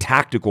the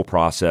tactical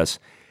process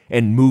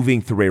and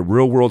moving through a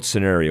real-world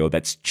scenario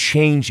that's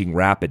changing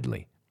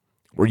rapidly,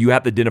 where you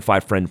have to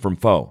identify friend from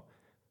foe,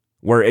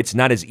 where it's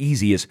not as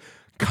easy as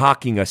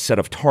cocking a set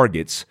of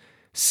targets,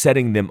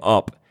 setting them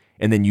up,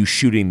 and then you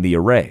shooting the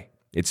array.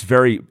 It's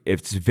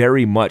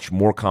very much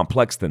more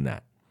complex than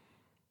that.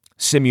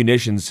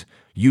 Simunitions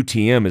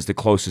UTM is the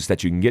closest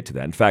that you can get to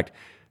that. In fact,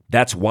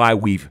 that's why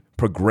we've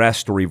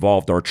progressed or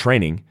evolved our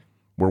training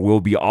where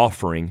we'll be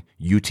offering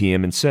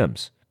UTM and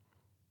SIMS,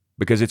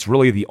 because it's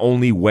really the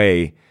only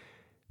way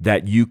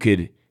that you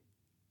could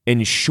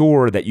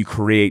ensure that you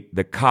create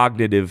the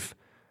cognitive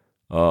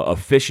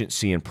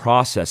efficiency in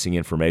processing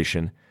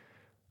information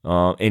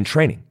in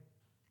training.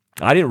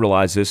 I didn't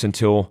realize this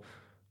until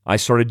I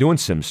started doing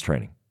SIMS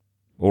training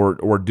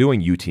or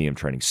doing UTM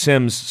training.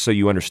 SIMS, so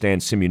you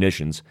understand,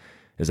 Simunitions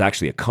is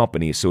actually a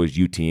company, so is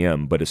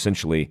UTM, but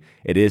essentially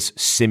it is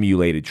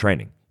simulated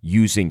training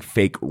using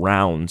fake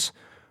rounds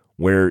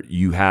where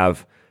you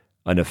have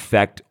an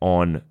effect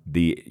on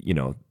the,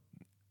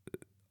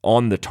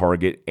 on the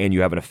target and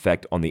you have an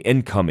effect on the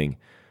incoming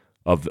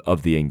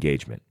of the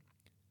engagement.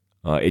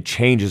 It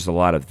changes a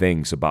lot of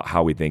things about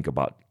how we think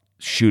about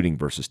shooting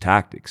versus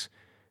tactics.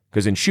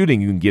 Because in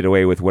shooting, you can get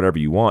away with whatever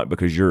you want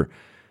because you're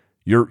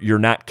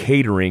not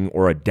catering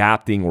or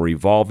adapting or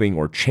evolving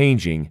or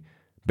changing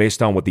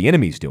based on what the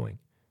enemy's doing.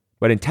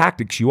 But in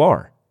tactics, you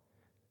are.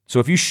 So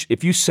if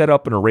you set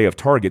up an array of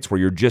targets where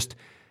you're just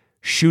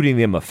shooting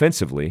them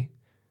offensively,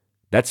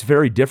 that's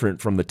very different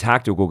from the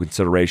tactical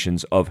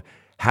considerations of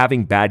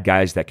having bad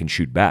guys that can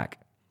shoot back.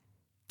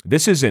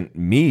 This isn't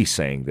me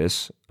saying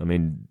this. I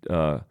mean,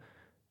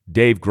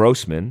 Dave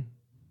Grossman,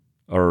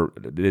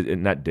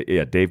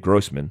 Dave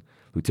Grossman,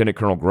 Lieutenant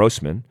Colonel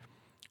Grossman,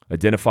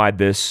 identified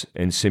this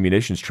in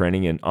Simunitions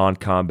training in On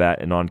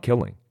Combat and On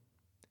Killing.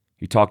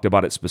 He talked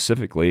about it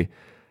specifically,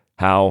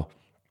 how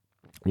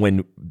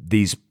when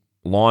these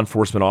law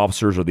enforcement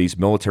officers or these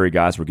military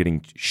guys were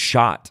getting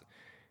shot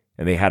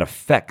and they had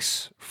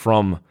effects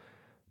from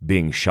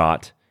being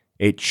shot,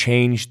 it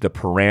changed the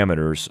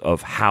parameters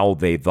of how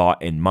they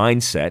thought in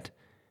mindset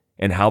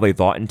and how they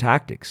thought in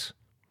tactics.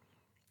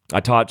 I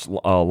taught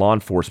law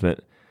enforcement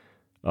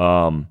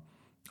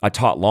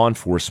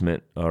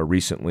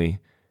recently,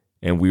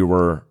 and we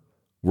were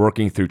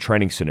working through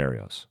training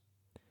scenarios.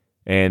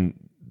 And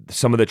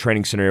some of the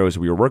training scenarios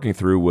we were working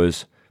through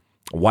was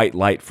white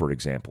light, for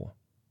example,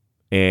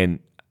 and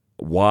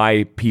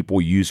why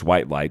people use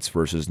white lights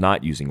versus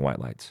not using white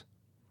lights.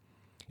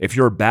 If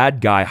you're a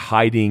bad guy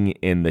hiding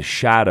in the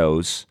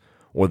shadows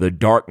or the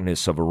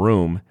darkness of a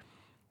room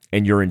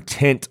and you're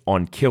intent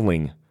on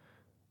killing,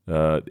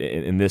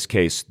 in this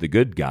case, the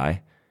good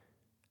guy,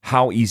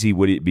 how easy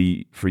would it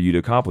be for you to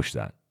accomplish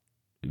that?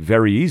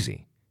 Very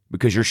easy,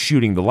 because you're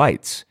shooting the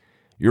lights.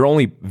 Your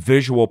only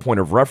visual point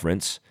of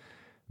reference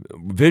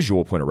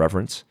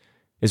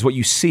is what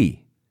you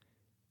see.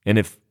 And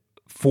if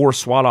 4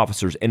 SWAT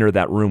officers enter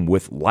that room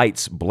with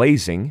lights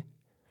blazing,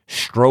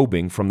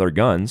 strobing from their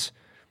guns,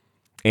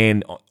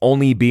 and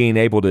only being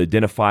able to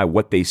identify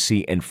what they see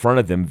in front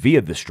of them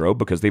via the strobe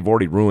because they've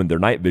already ruined their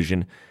night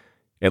vision,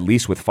 at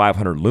least with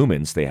 500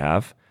 lumens they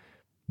have,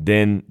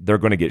 then they're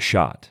going to get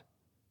shot.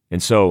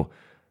 And so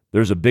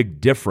there's a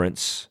big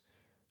difference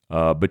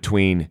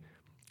between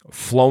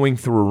flowing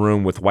through a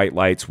room with white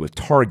lights, with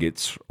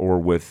targets, or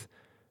with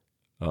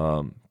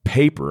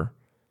paper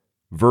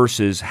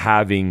versus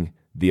having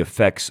the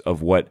effects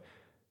of what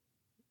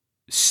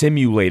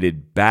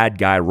simulated bad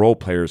guy role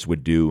players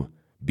would do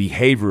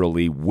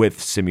behaviorally with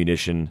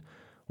simunition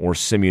or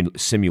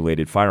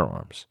simulated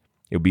firearms.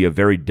 It would be a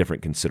very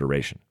different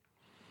consideration.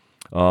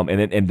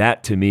 And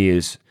that to me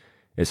is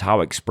how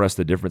I express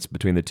the difference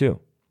between the two.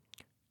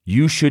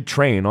 You should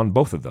train on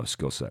both of those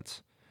skill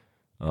sets.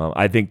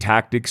 I think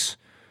tactics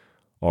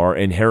are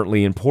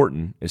inherently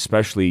important,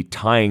 especially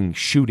tying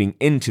shooting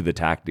into the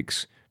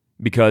tactics,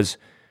 because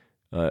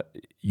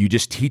you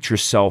just teach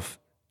yourself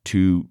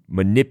to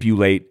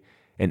manipulate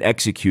and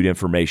execute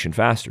information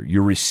faster.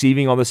 You're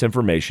receiving all this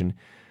information,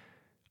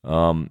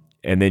 and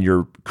then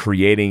you're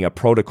creating a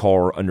protocol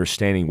or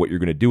understanding what you're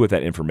going to do with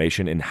that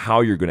information and how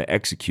you're going to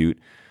execute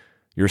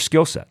your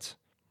skill sets.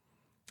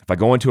 If I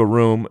go into a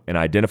room and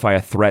I identify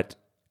a threat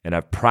and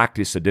I've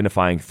practiced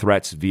identifying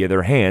threats via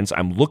their hands,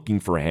 I'm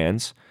looking for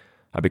hands,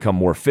 I become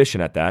more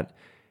efficient at that,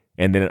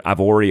 and then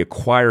I've already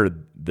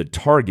acquired the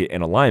target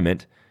and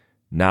alignment.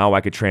 Now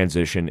I could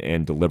transition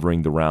and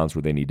delivering the rounds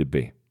where they need to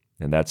be.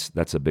 And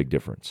that's a big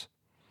difference.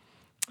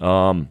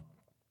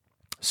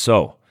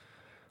 So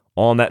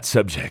on that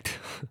subject,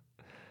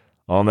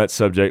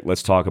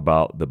 let's talk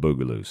about the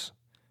boogaloos.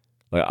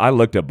 Like, I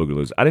looked up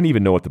boogaloos. I didn't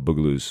even know what the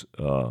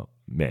boogaloos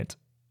meant.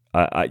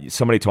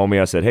 Somebody told me.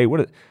 I said, "Hey,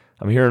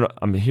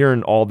 I'm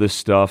hearing all this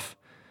stuff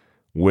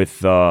with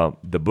the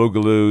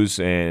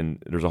boogaloos,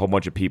 and there's a whole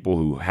bunch of people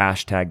who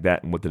hashtag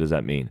that. And what does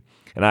that mean?"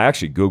 And I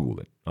actually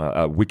Googled it,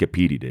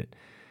 Wikipedia'd it.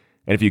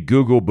 And if you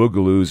Google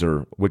boogaloos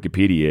or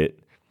Wikipedia it,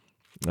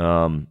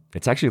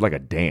 it's actually like a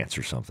dance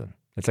or something.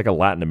 It's like a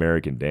Latin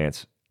American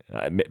dance.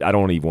 I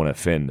don't even want to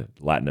offend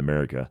Latin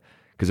America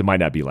because it might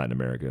not be Latin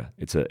America.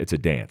 It's a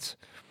dance.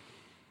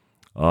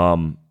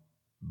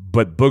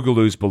 But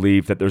boogaloos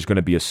believe that there's going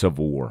to be a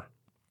civil war.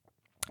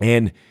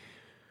 And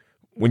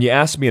when you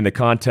ask me in the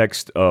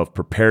context of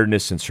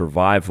preparedness and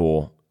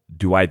survival,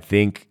 do I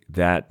think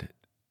that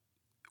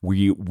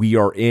we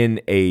are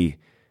in a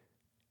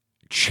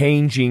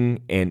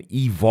changing and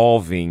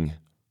evolving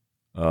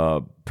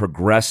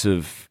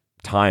progressive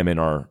time in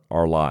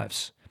our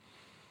lives,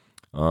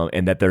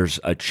 and that there's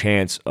a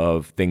chance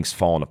of things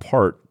falling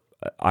apart,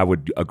 I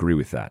would agree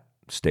with that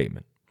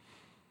statement.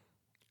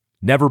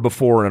 Never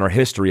before in our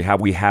history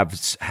have we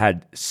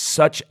had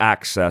such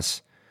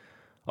access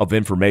of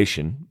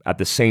information at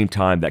the same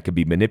time that could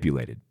be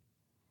manipulated.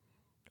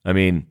 I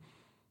mean,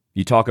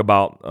 you talk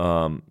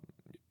about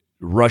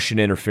Russian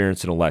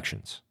interference in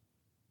elections.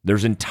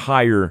 There's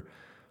entire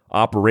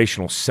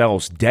operational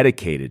cells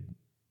dedicated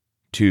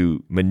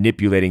to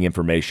manipulating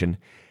information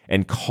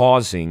and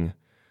causing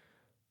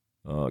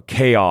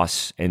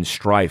chaos and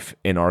strife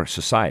in our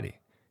society.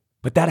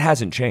 But that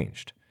hasn't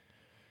changed.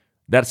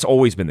 That's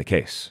always been the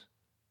case.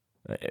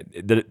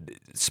 The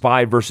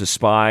spy versus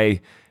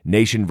spy,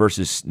 nation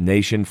versus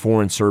nation,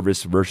 foreign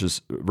service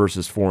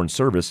versus foreign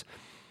service,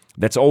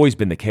 that's always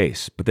been the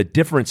case. But the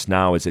difference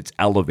now is it's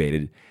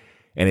elevated,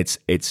 and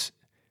it's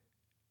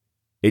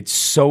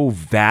so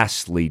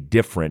vastly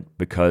different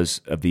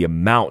because of the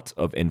amount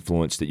of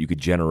influence that you could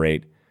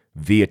generate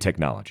via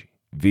technology,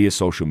 via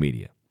social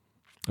media,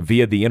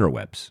 via the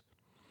interwebs.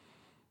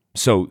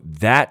 So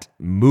that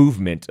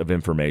movement of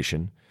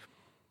information,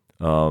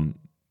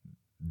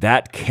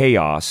 that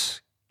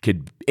chaos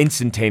could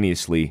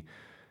instantaneously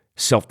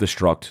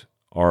self-destruct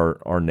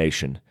our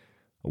nation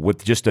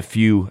with just a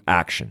few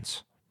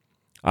actions.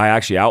 I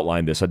actually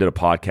outlined this. I did a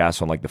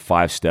podcast on like the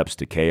 5 steps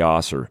to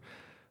chaos or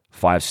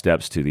 5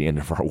 steps to the end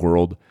of our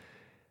world.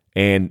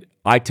 And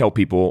I tell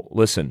people,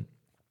 listen,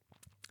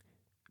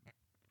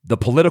 the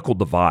political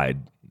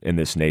divide in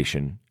this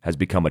nation has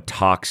become a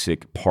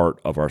toxic part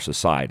of our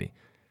society.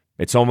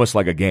 It's almost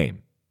like a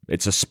game.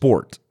 It's a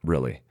sport,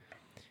 really.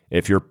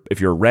 If you're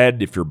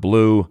red, if you're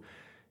blue,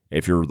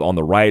 if you're on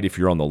the right, if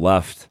you're on the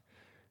left,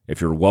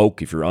 if you're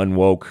woke, if you're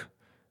unwoke,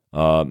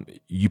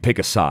 you pick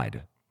a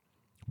side.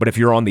 But if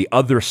you're on the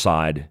other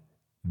side,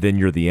 then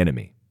you're the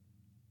enemy.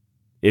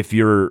 If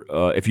you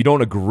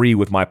don't agree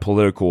with my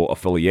political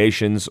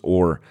affiliations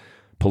or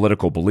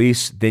political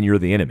beliefs, then you're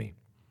the enemy.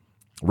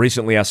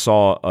 Recently, I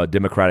saw a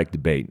Democratic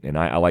debate, and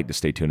I like to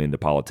stay tuned into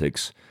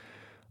politics.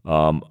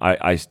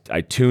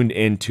 I tuned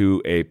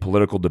into a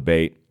political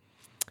debate,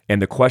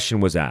 and the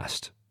question was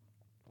asked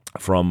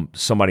from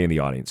somebody in the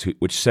audience,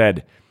 which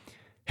said,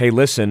 "Hey,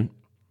 listen,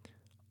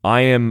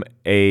 I am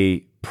a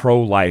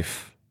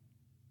pro-life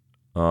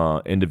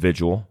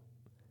individual.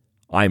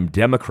 I'm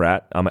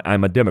Democrat.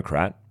 I'm a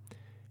Democrat,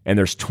 and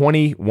there's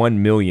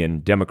 21 million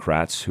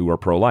Democrats who are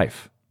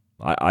pro-life."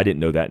 I didn't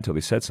know that until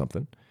he said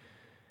something.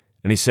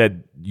 And he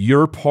said,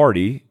 "Your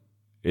party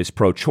is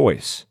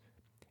pro-choice.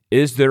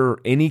 Is there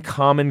any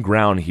common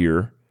ground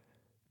here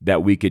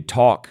that we could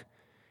talk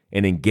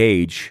and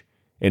engage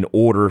in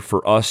order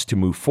for us to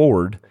move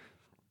forward,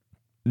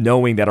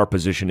 knowing that our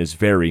position is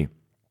very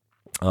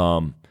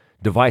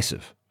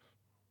divisive?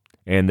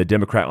 And the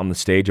Democrat on the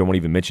stage, I won't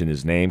even mention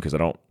his name because I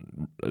don't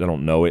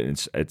know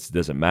it. It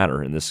doesn't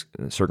matter in this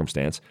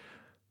circumstance.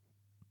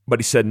 But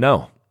he said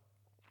no.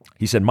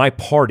 He said, my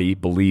party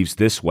believes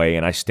this way,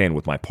 and I stand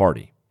with my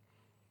party.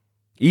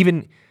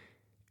 Even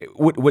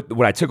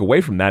what I took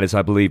away from that is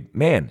I believe,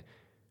 man,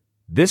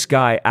 this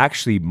guy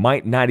actually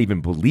might not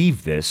even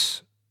believe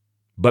this,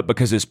 but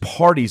because his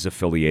party's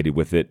affiliated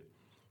with it,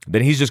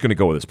 then he's just going to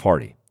go with his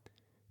party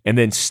and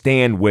then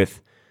stand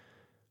with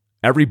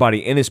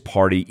everybody in his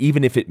party,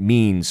 even if it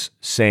means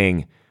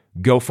saying,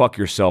 go fuck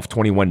yourself,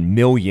 21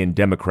 million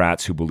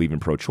Democrats who believe in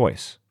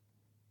pro-choice.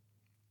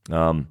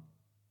 21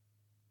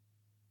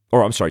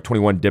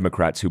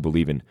 Democrats who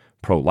believe in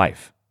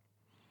pro-life.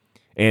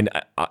 And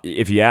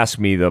if you ask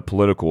me the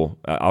political,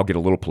 I'll get a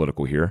little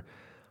political here.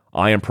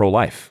 I am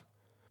pro-life.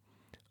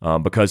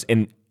 Because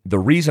the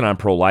reason I'm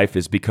pro-life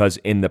is because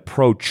in the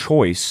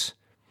pro-choice,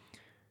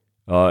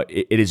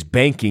 it is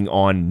banking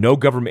on no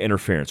government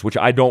interference, which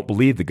I don't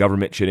believe the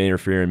government should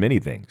interfere in many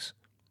things.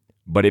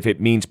 But if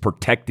it means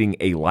protecting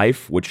a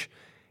life, which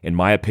in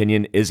my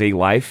opinion is a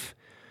life,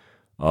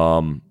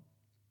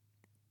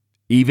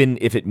 even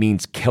if it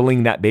means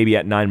killing that baby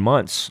at 9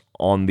 months,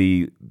 on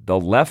the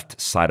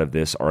left side of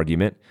this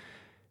argument,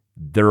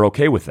 they're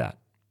okay with that,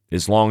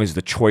 as long as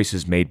the choice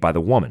is made by the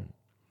woman.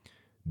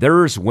 There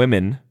are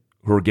women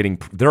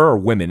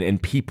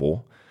and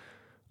people,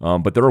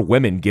 but there are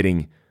women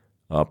getting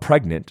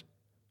pregnant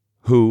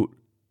who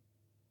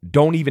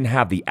don't even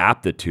have the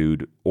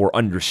aptitude or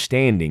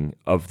understanding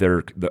of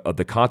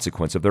the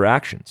consequence of their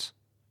actions,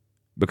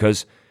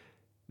 because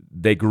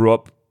they grew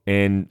up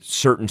in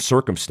certain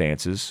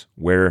circumstances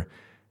where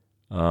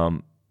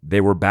they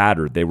were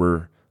battered, they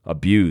were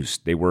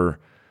abused, they were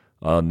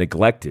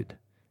neglected.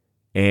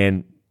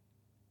 And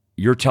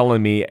you're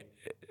telling me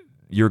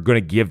you're going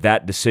to give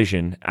that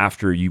decision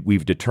after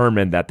we've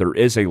determined that there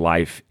is a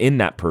life in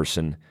that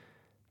person,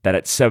 that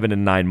at 7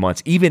 and 9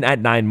 months, even at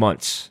 9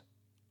 months,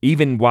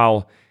 even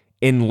while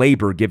in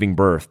labor giving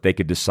birth, they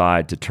could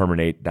decide to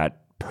terminate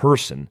that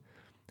person.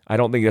 I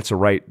don't think that's a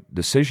right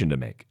decision to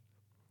make.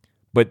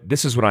 But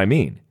this is what I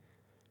mean.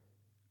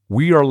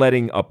 We are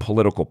letting a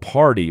political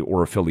party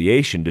or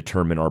affiliation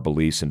determine our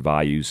beliefs and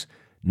values,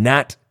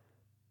 not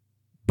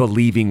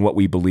believing what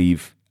we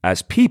believe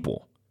as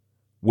people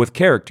with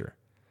character.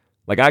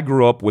 Like, I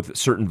grew up with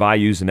certain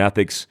values and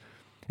ethics,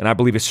 and I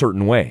believe a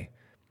certain way.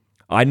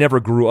 I never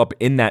grew up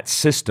in that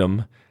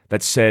system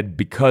that said,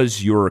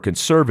 because you're a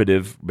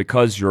conservative,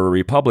 because you're a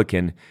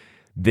Republican,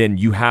 then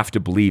you have to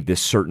believe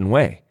this certain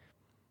way.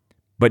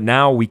 But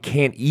now we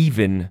can't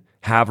even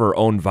have our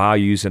own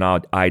values and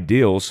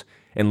ideals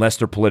unless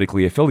they're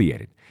politically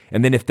affiliated.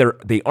 And then if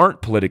they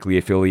aren't politically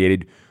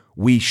affiliated,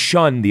 we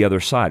shun the other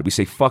side. We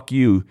say, fuck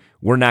you.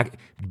 We're not,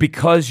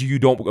 because you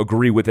don't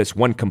agree with this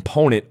one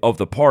component of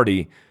the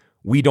party,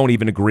 we don't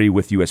even agree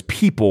with you as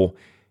people,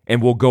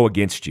 and we'll go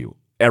against you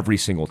every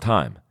single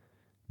time.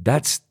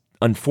 That's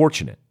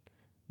unfortunate,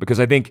 because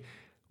I think,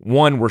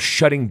 one, we're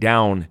shutting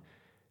down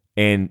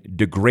and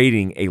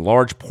degrading a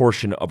large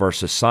portion of our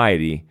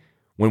society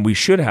when we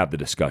should have the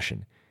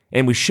discussion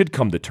and we should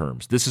come to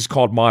terms. This is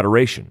called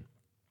moderation.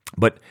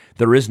 But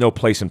there is no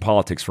place in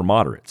politics for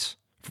moderates,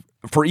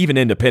 for even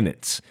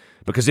independents,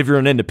 because if you're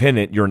an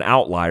independent, you're an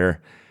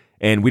outlier,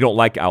 and we don't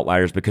like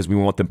outliers because we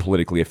want them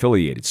politically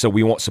affiliated. So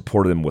we won't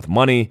support them with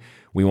money.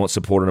 We won't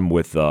support them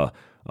with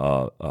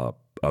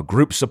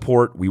group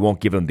support. We won't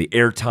give them the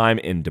airtime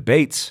in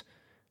debates,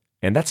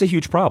 and that's a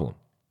huge problem.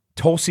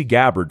 Tulsi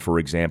Gabbard, for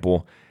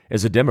example,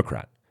 is a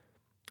Democrat.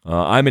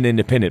 I'm an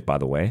independent, by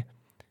the way,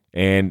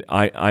 and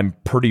I'm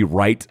pretty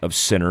right of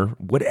center,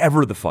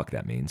 whatever the fuck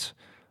that means.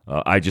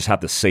 I just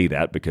have to say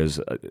that because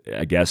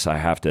I guess I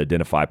have to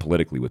identify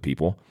politically with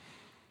people.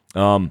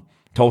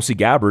 Tulsi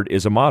Gabbard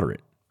is a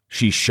moderate.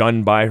 She's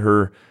shunned by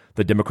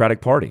the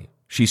Democratic Party.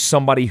 She's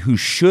somebody who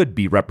should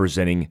be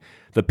representing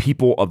the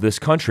people of this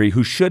country,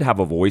 who should have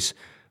a voice,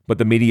 but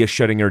the media is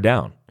shutting her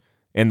down.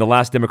 In the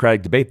last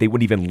Democratic debate, they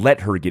wouldn't even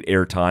let her get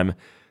airtime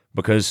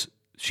because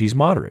she's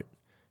moderate.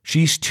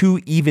 She's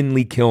too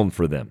evenly killed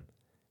for them.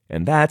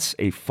 And that's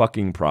a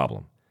fucking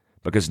problem,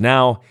 because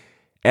now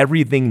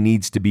everything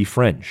needs to be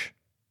fringe.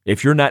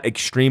 If you're not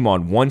extreme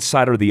on one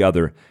side or the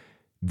other,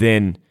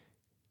 then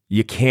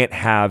you can't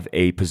have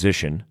a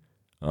position.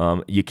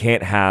 You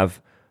can't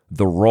have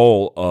the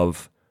role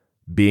of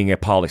being a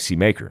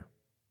policymaker,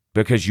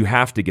 because you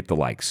have to get the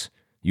likes.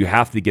 You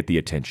have to get the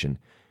attention,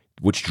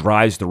 which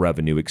drives the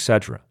revenue,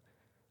 etc.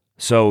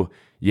 So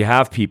you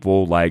have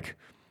people like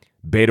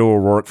Beto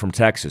O'Rourke from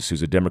Texas,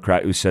 who's a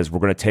Democrat, who says, we're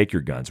going to take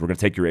your guns. We're going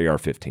to take your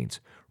AR-15s.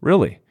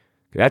 Really?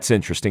 That's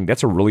interesting.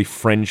 That's a really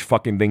fringe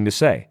fucking thing to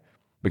say,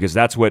 because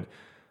that's what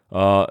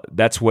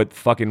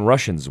fucking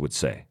Russians would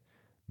say.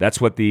 That's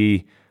what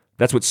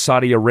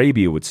Saudi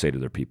Arabia would say to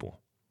their people.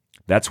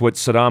 That's what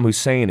Saddam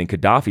Hussein and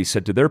Gaddafi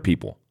said to their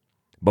people.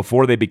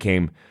 before they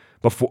became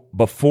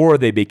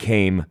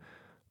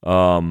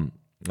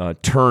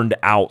turned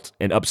out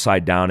and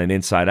upside down and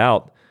inside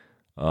out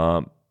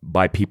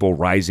by people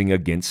rising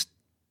against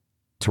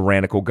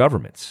tyrannical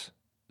governments.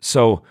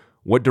 So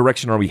what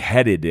direction are we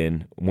headed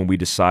in when we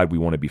decide we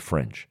want to be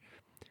fringe?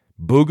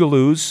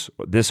 Boogaloos,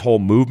 this whole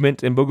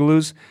movement in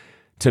Boogaloos,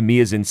 to me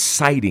is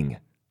inciting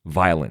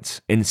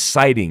violence,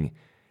 inciting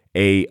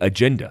a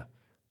agenda.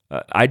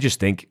 I just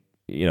think,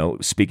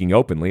 speaking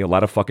openly, a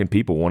lot of fucking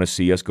people want to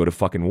see us go to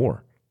fucking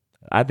war.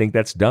 I think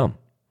that's dumb.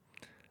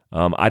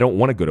 I don't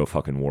want to go to a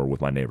fucking war with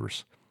my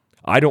neighbors.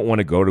 I don't want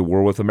to go to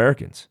war with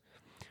Americans.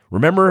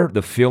 Remember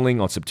the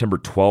feeling on September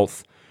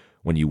 12th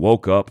when you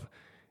woke up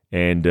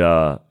and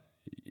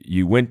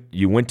you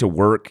went to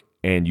work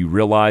and you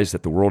realized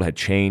that the world had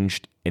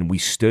changed and we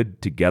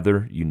stood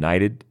together,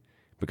 united,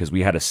 because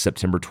we had a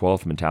September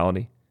 12th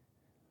mentality?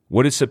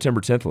 What did September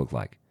 10th look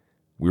like?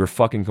 We were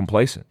fucking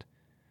complacent.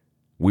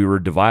 We were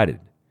divided.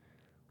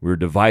 We were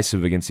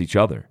divisive against each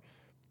other.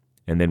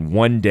 And then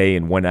one day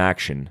in one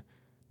action,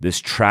 this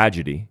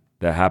tragedy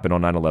that happened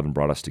on 9/11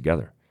 brought us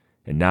together.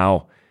 And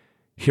now,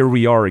 here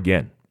we are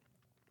again.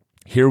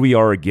 Here we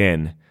are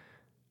again,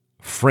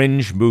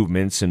 fringe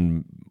movements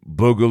and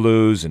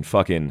boogaloos and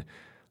fucking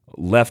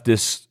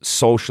leftist,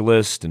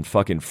 socialist, and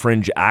fucking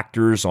fringe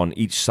actors on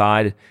each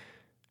side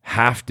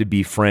have to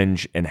be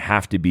fringe and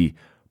have to be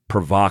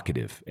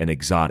provocative and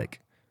exotic.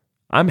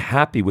 I'm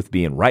happy with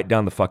being right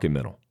down the fucking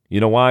middle. You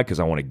know why? Because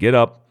I want to get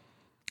up.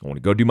 I want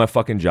to go do my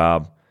fucking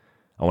job.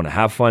 I want to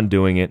have fun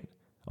doing it.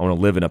 I want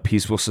to live in a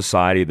peaceful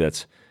society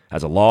that's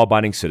as a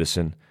law-abiding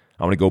citizen.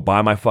 I want to go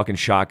buy my fucking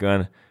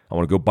shotgun. I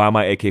want to go buy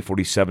my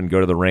AK-47, go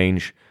to the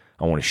range.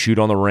 I want to shoot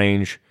on the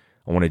range.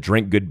 I want to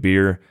drink good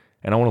beer.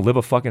 And I want to live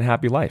a fucking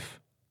happy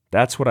life.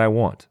 That's what I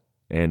want.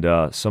 And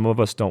some of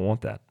us don't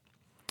want that.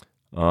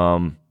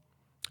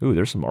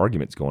 There's some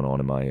arguments going on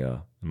in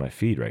my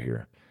feed right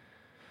here.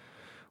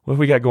 What have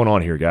we got going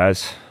on here,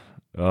 guys?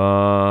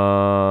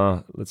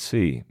 Let's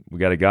see. We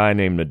got a guy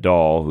named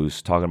Nadal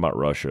who's talking about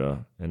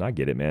Russia, and I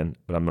get it, man,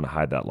 but I'm going to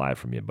hide that live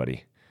from you,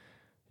 buddy.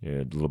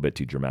 You're a little bit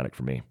too dramatic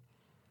for me.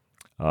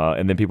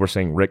 And then people are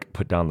saying, Rick,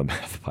 put down the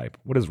meth pipe.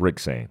 What is Rick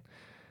saying?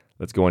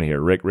 Let's go in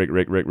here. Rick.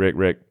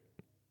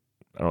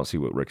 I don't see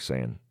what Rick's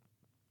saying.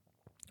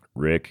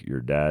 Rick, your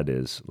dad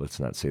is,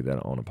 let's not say that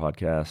on a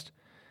podcast.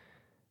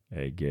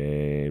 Hey,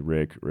 gay,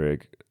 Rick,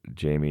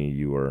 Jamie,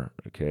 you are,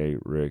 okay,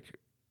 Rick,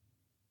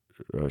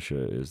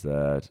 Russia is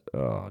that,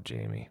 oh,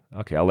 Jamie.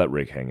 Okay, I'll let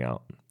Rick hang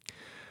out.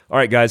 All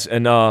right, guys,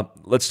 and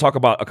let's talk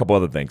about a couple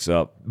other things.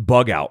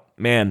 Bug out.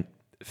 Man,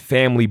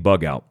 family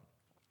bug out.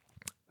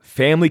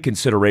 Family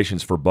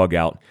considerations for bug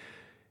out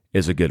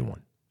is a good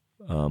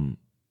one.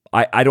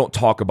 I don't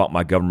talk about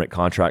my government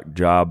contract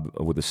job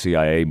with the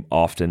CIA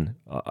often.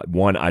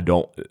 One, I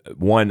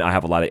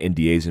have a lot of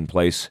NDAs in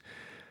place,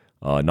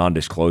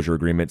 non-disclosure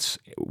agreements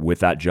with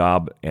that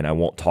job, and I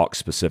won't talk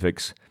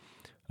specifics,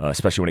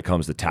 especially when it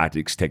comes to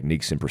tactics,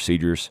 techniques, and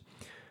procedures.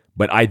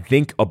 But I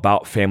think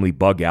about family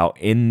bug out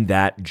in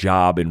that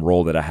job and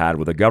role that I had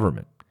with the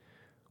government,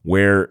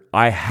 where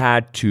I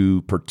had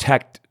to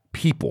protect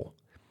people.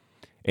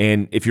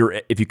 And if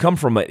you come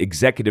from an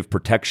executive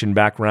protection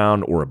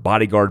background or a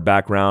bodyguard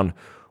background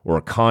or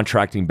a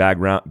contracting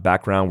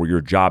background where your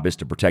job is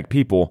to protect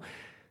people,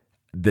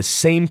 the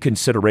same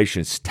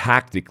considerations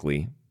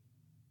tactically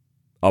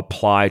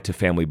apply to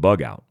family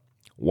bug out.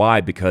 Why?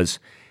 Because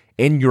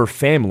in your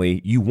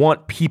family, you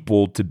want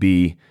people to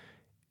be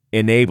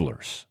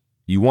enablers.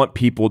 You want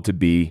people to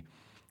be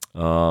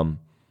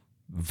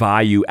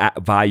valued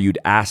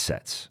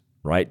assets,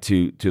 right,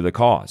 to the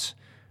cause.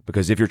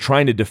 Because if you're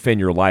trying to defend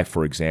your life,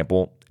 for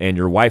example, and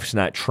your wife's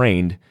not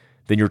trained,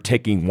 then you're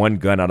taking one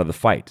gun out of the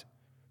fight.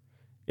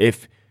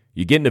 If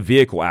you get in a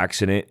vehicle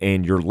accident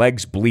and your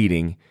leg's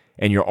bleeding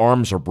and your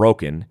arms are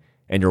broken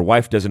and your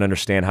wife doesn't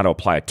understand how to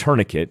apply a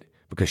tourniquet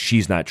because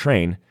she's not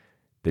trained,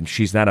 then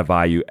she's not a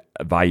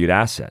valued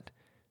asset.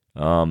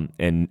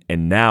 And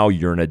now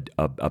you're in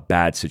a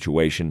bad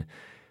situation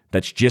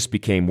that's just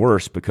became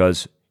worse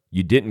because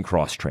you didn't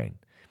cross-train.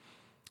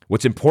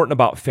 What's important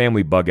about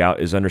family bug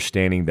out is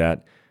understanding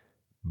that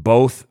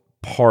both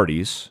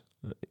parties,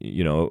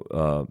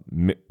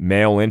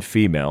 male and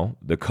female,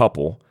 the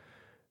couple,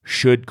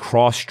 should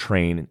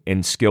cross-train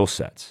in skill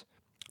sets.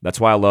 That's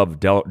why I love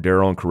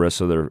Daryl and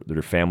Carissa.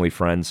 They're family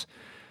friends.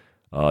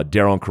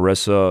 Daryl and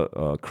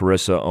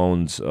Carissa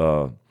owns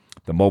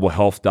the Mobile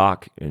Health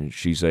Doc, and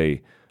she's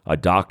a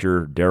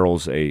doctor.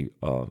 Daryl's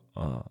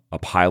a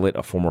pilot,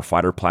 a former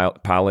fighter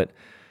pilot,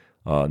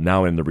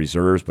 now in the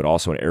reserves, but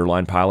also an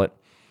airline pilot.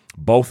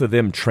 Both of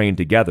them trained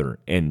together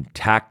in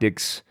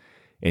tactics,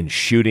 in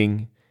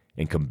shooting,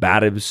 in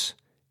combatives,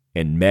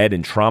 in med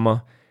and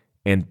trauma,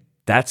 and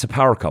that's a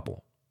power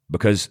couple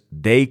because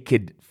they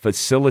could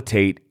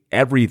facilitate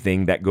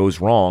everything that goes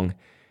wrong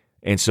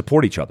and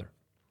support each other.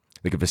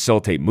 They could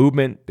facilitate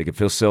movement. They could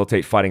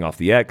facilitate fighting off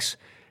the X.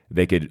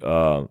 They could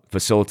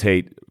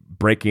facilitate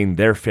breaking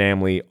their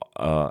family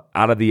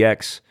out of the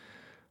X.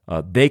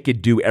 They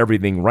could do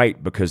everything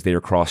right because they are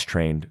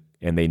cross-trained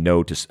and they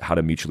know how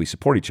to mutually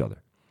support each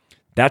other.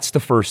 That's the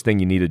first thing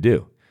you need to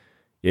do.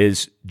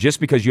 Is just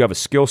because you have a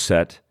skill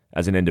set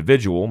as an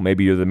individual,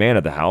 maybe you're the man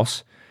of the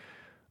house,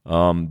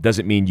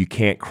 doesn't mean you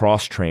can't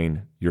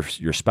cross-train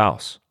your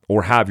spouse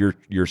or have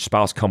your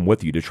spouse come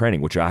with you to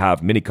training, which I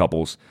have many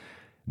couples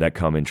that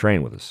come and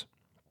train with us.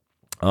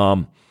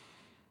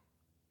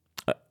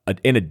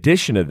 In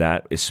addition to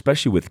that,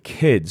 especially with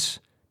kids,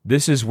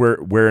 this is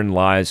wherein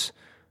lies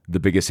the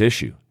biggest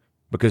issue,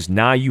 because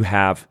now you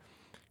have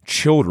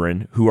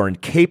children who are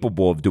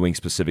incapable of doing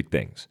specific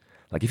things.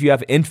 Like if you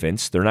have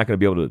infants, they're not going to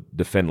be able to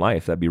defend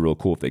life. That'd be real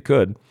cool if they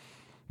could.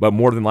 But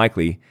more than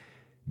likely,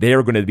 they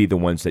are going to be the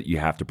ones that you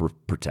have to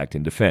protect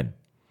and defend.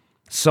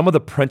 Some of the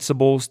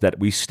principles that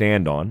we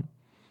stand on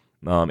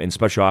in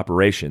special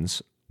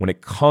operations when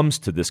it comes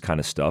to this kind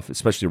of stuff,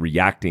 especially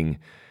reacting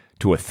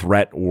to a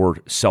threat or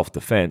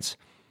self-defense,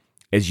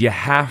 is you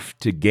have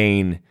to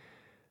gain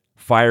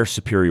fire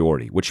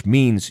superiority, which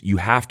means you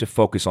have to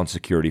focus on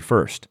security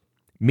first.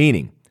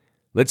 Meaning,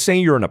 let's say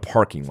you're in a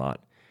parking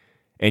lot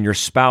and your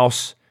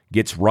spouse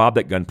gets robbed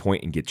at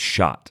gunpoint and gets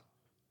shot.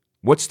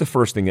 What's the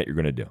first thing that you're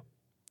going to do?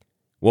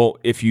 Well,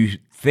 if you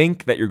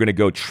think that you're going to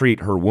go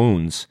treat her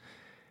wounds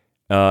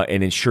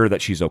and ensure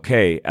that she's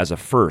okay as a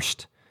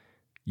first,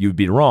 you'd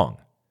be wrong.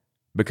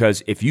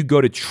 Because if you go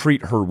to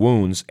treat her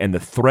wounds and the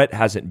threat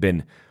hasn't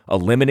been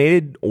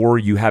eliminated or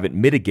you haven't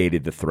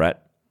mitigated the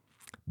threat,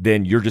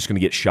 then you're just going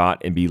to get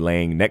shot and be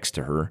laying next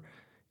to her,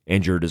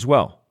 injured as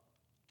well.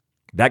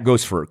 That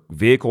goes for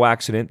vehicle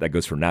accident, that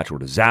goes for natural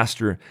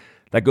disaster,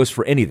 that goes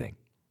for anything.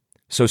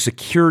 So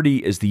security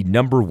is the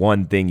number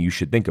one thing you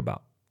should think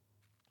about.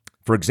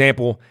 For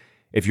example,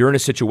 if you're in a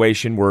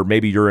situation where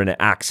maybe you're in an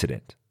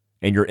accident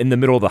and you're in the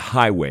middle of the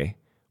highway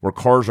where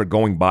cars are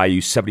going by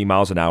you 70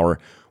 miles an hour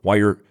while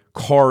your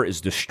car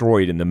is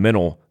destroyed in the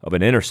middle of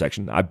an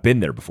intersection. I've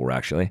been there before,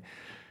 actually.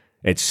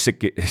 It's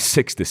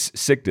sick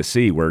to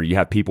see where you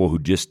have people who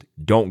just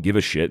don't give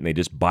a shit and they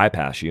just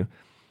bypass you.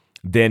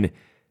 Then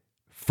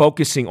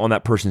focusing on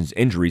that person's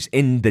injuries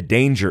in the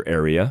danger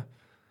area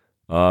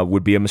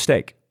would be a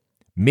mistake.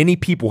 Many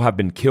people have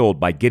been killed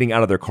by getting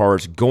out of their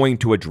cars, going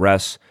to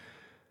address,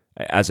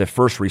 as a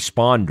first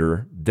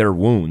responder, their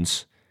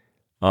wounds,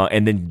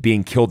 and then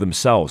being killed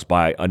themselves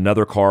by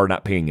another car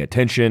not paying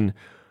attention,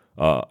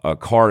 a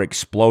car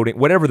exploding,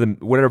 whatever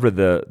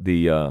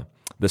the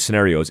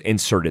scenario is,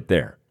 insert it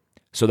there.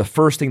 So the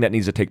first thing that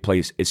needs to take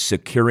place is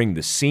securing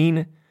the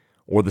scene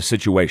or the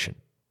situation.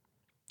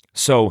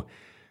 So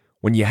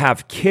when you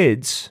have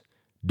kids,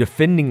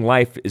 defending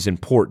life is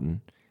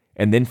important,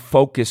 and then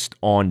focused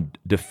on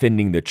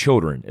defending the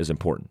children is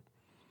important.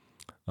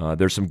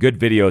 There's some good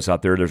videos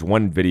out there. There's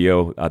one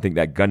video, I think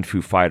that Gun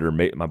Fu Fighter,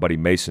 my buddy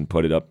Mason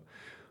put it up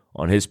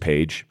on his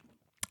page.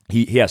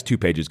 He has two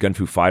pages, Gun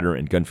Fu Fighter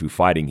and Gun Fu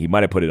Fighting. He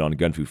might have put it on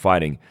Gun Fu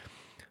Fighting,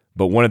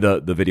 but one of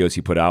the videos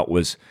he put out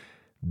was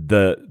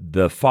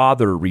the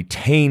father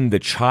retained the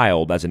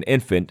child as an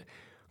infant,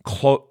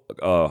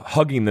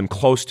 hugging them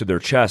close to their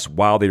chest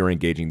while they were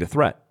engaging the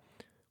threat.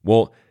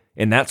 Well,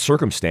 in that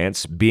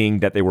circumstance, being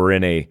that they were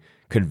in a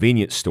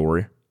convenience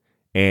store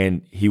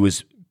and he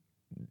was,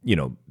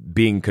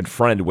 being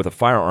confronted with a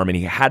firearm and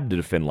he had to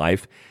defend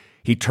life,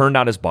 he turned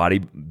out his body,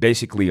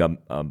 basically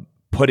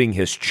putting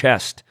his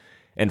chest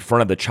in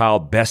front of the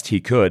child best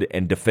he could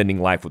and defending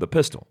life with a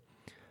pistol.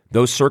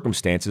 Those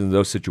circumstances and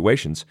those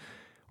situations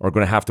are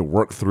going to have to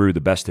work through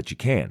the best that you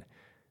can.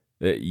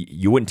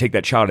 You wouldn't take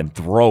that child and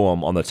throw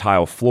him on the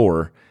tile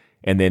floor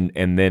and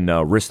then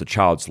risk the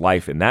child's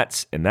life in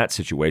that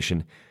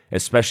situation,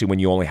 especially when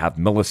you only have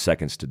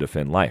milliseconds to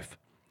defend life.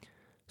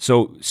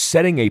 So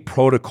setting a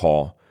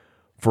protocol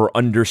for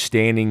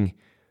understanding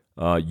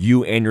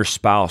you and your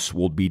spouse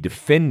will be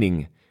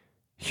defending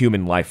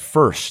human life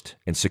first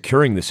and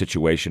securing the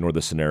situation or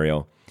the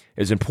scenario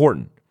is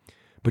important.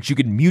 But you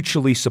can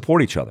mutually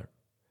support each other,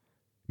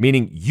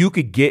 meaning you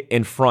could get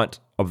in front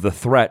of the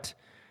threat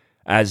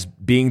as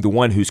being the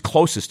one who's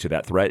closest to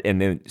that threat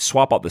and then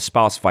swap out the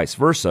spouse vice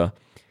versa,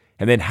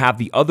 and then have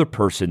the other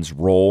person's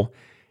role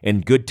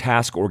in good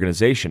task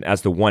organization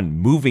as the one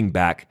moving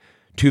back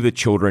to the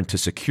children to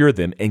secure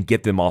them and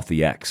get them off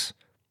the X.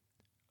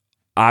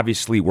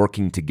 Obviously,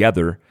 working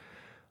together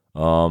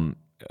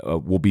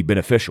will be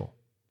beneficial.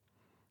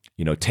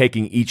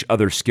 Taking each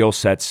other's skill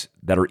sets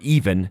that are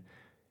even,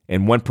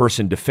 and one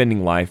person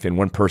defending life and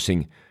one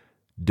person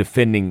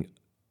defending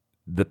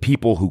the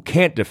people who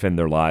can't defend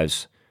their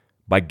lives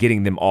by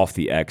getting them off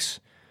the X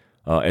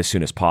as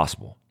soon as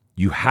possible.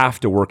 You have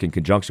to work in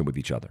conjunction with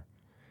each other.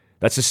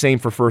 That's the same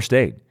for first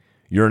aid.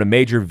 You're in a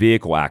major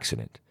vehicle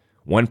accident.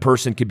 One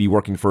person could be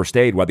working first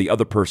aid while the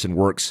other person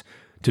works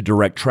to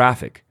direct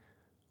traffic.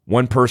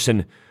 One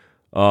person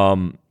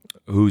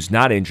who's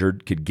not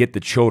injured could get the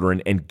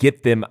children and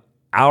get them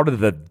out of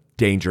the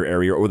danger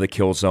area or the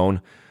kill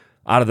zone,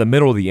 out of the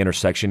middle of the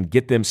intersection,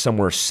 get them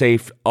somewhere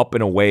safe, up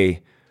and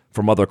away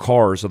from other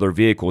cars, other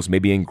vehicles,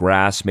 maybe in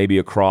grass, maybe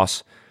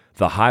across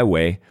the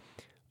highway,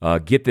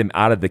 get them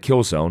out of the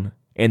kill zone,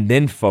 and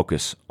then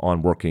focus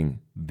on working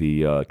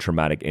the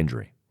traumatic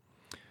injury.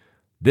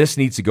 This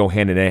needs to go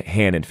hand in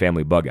hand in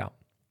family bug out.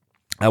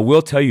 I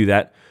will tell you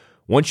that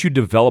Once you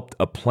develop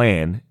a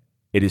plan,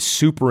 it is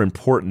super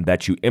important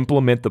that you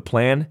implement the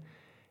plan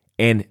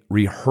and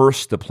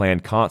rehearse the plan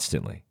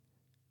constantly.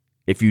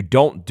 If you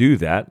don't do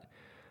that,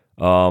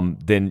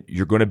 then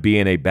you're going to be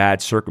in a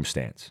bad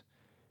circumstance,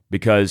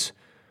 because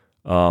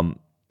a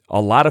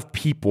lot of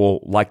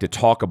people like to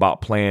talk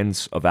about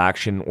plans of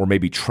action or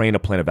maybe train a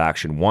plan of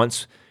action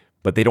once,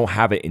 but they don't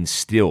have it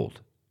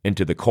instilled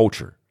into the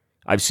culture.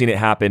 I've seen it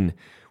happen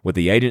with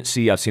the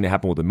agency. I've seen it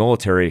happen with the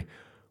military,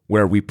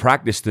 where we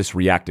practice this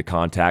react to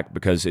contact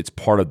because it's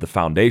part of the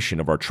foundation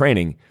of our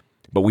training,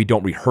 but we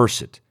don't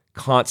rehearse it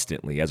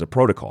constantly as a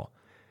protocol.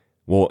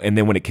 Well, and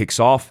then when it kicks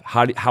off,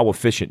 how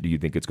efficient do you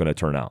think it's going to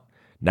turn out?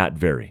 Not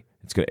very.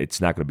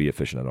 It's not going to be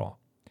efficient at all.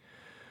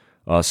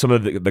 Some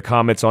of the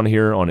comments on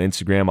here on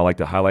Instagram, I like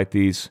to highlight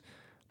these.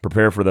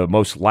 Prepare for the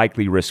most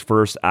likely risk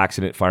first: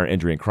 accident, fire,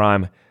 injury, and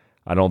crime.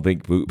 I don't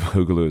think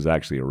Boogaloo is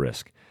actually a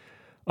risk.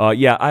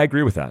 Yeah, I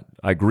agree with that.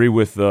 I agree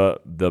with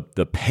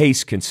the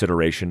PACE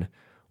consideration,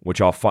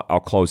 which I'll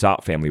close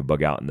out Family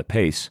Bug Out in the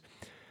PACE.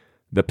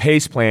 The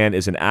PACE plan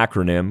is an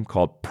acronym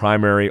called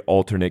Primary,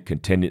 Alternate,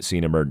 Contingency,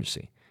 and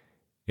Emergency.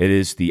 It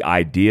is the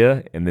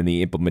idea and then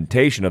the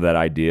implementation of that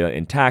idea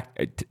and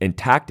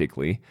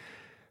tactically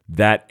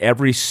that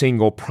every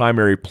single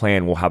primary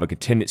plan will have a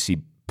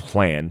contingency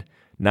plan,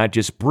 not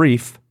just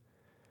briefed,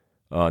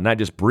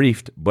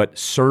 but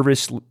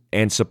serviced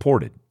and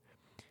supported.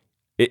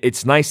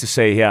 It's nice to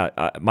say,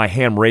 yeah, my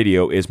ham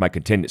radio is my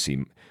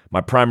contingency. My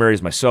primary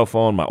is my cell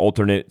phone, my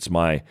alternate is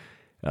my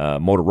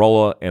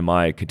Motorola, and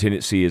my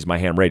contingency is my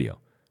ham radio.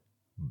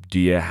 Do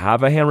you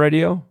have a ham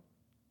radio?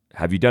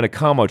 Have you done a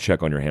commo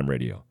check on your ham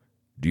radio?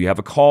 Do you have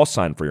a call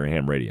sign for your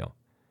ham radio?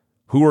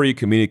 Who are you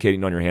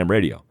communicating on your ham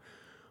radio?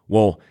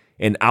 Well,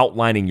 in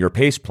outlining your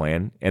PACE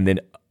plan and then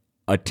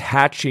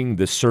attaching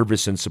the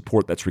service and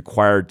support that's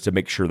required to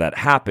make sure that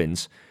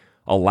happens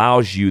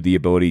allows you the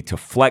ability to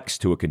flex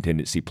to a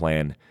contingency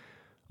plan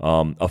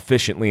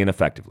efficiently and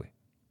effectively.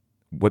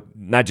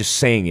 Not just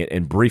saying it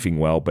and briefing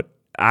well, but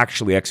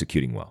actually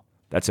executing well.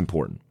 That's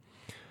important.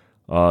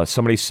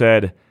 Somebody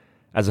said,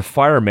 as a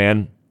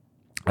fireman,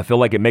 I feel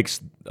like it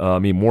makes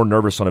me more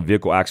nervous on a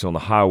vehicle accident on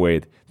the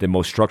highway than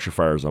most structure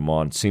fires I'm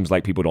on. Seems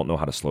like people don't know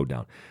how to slow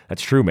down.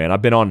 That's true, man.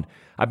 I've been on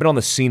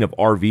the scene of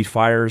RV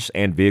fires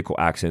and vehicle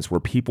accidents where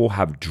people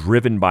have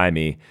driven by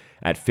me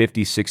at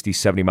 50, 60,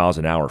 70 miles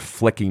an hour,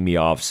 flicking me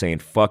off, saying,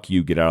 fuck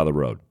you, get out of the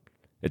road.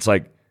 It's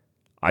like,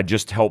 I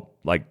just helped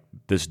like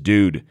this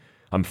dude.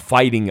 I'm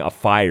fighting a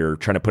fire,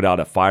 trying to put out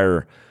a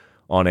fire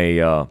on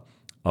a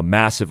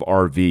massive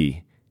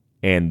RV,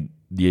 and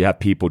you have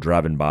people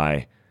driving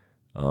by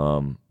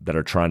that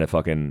are trying to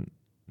fucking,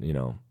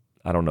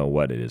 I don't know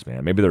what it is,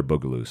 man. Maybe they're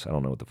boogaloos. I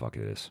don't know what the fuck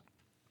it is.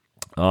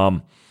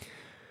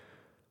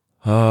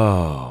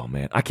 Oh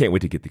man, I can't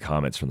wait to get the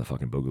comments from the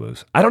fucking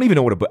boogaloos. I don't even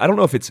know I don't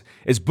know if is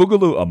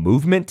boogaloo a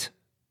movement,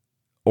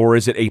 or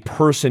is it a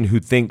person who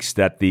thinks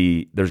that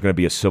there's going to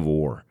be a civil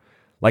war?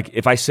 Like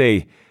if I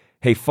say,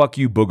 hey, fuck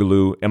you,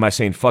 boogaloo, am I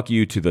saying fuck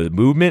you to the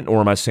movement, or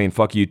am I saying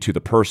fuck you to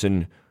the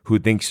person who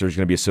thinks there's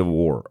going to be a civil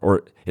war?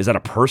 Or is that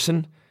a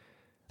person?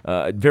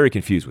 Very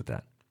confused with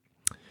that.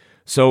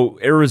 So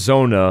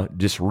Arizona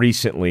just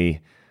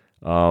recently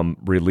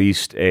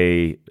released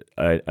a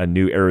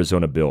new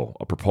Arizona bill,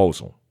 a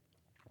proposal.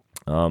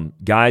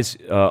 Guys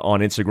on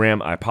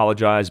Instagram, I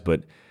apologize,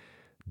 but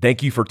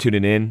thank you for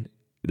tuning in.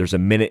 There's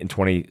 1 minute and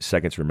 20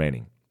 seconds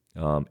remaining.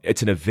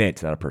 It's an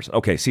event, not a person.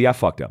 Okay, see, I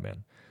fucked up,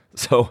 man.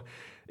 So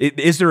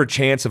is there a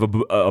chance of a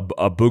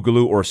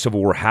boogaloo or a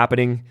civil war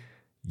happening?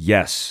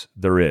 Yes,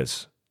 there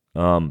is.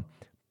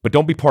 But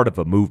don't be part of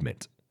a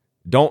movement.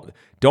 Don't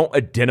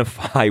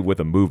identify with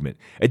a movement.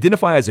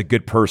 Identify as a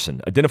good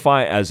person.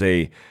 Identify as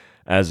a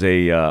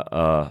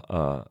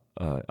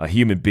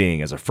human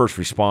being, as a first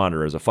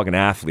responder, as a fucking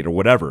athlete or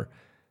whatever.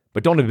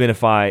 But don't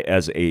identify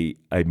as a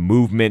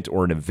movement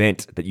or an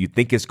event that you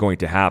think is going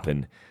to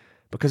happen,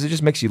 because it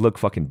just makes you look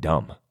fucking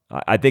dumb.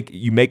 I think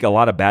you make a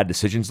lot of bad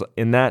decisions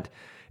in that.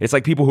 It's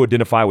like people who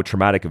identify with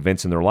traumatic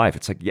events in their life.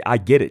 It's like, yeah, I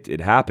get it. It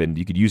happened.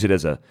 You could use it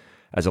as a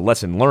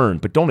lesson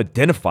learned, but don't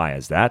identify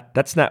as that.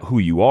 That's not who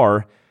you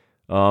are.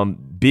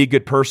 Be a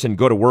good person,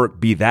 go to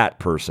work, be that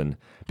person.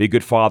 Be a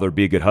good father,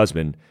 be a good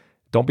husband.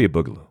 Don't be a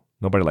boogaloo.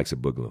 Nobody likes a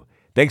boogaloo.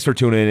 Thanks for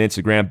tuning in,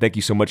 Instagram. Thank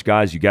you so much,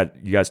 guys. You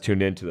guys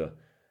tuned in to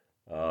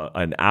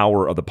an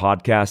hour of the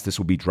podcast. This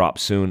will be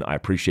dropped soon. I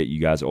appreciate you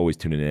guys always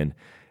tuning in,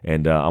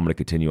 and I'm going to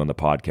continue on the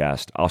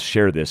podcast. I'll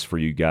share this for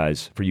you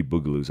guys, for you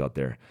boogaloos out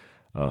there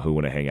who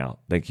want to hang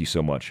out. Thank you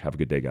so much. Have a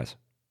good day, guys.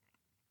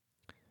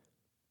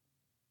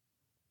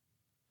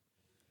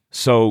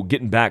 So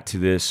getting back to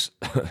this,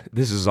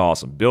 this is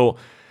awesome.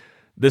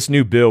 This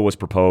new bill was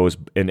proposed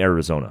in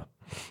Arizona.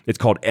 It's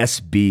called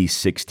SB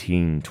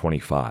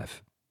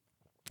 1625.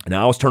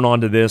 Now I was turned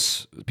on to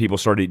this. People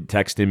started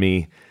texting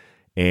me,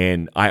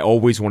 and I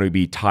always want to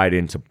be tied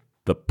into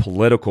the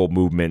political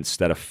movements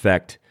that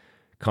affect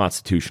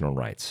constitutional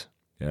rights,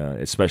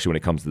 especially when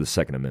it comes to the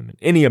Second Amendment.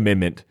 Any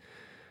amendment,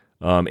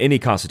 any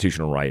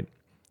constitutional right,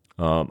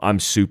 I'm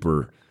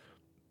super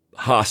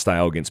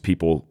hostile against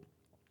people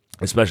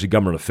especially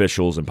government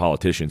officials and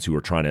politicians who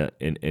are trying to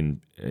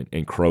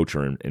encroach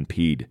or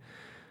impede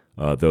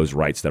those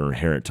rights that are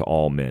inherent to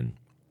all men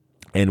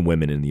and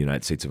women in the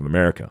United States of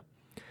America.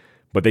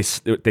 But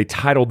they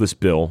titled this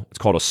bill, it's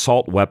called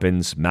Assault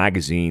Weapons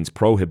Magazines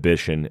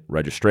Prohibition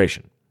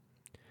Registration.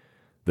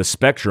 The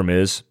spectrum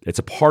is, it's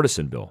a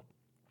partisan bill.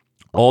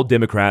 All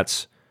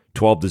Democrats,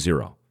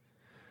 12-0.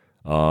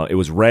 It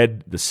was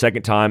read the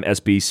second time,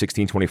 SB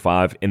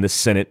 1625, in the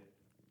Senate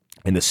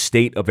in the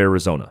state of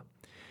Arizona.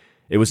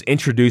 It was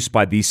introduced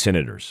by these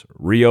senators: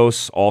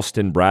 Rios,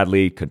 Alston,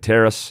 Bradley,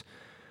 Contreras,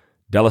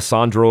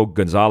 D'Alessandro,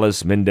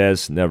 Gonzalez,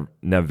 Mendez,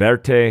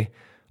 Naverte,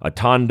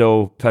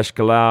 Atondo,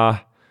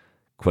 Pescala,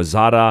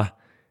 Quezada,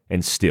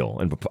 and Steele.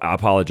 And I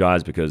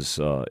apologize because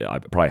I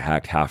probably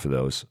hacked half of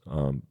those,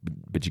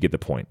 but you get the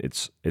point.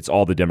 It's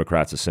all the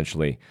Democrats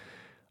essentially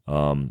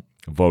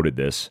voted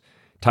this.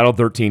 Title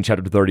 13,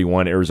 Chapter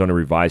 31, Arizona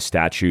Revised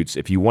Statutes.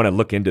 If you want to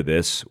look into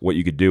this, what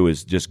you could do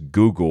is just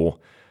Google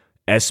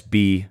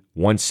SB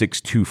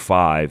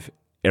 1625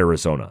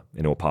 Arizona,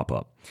 and it will pop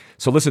up.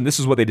 So listen, this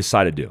is what they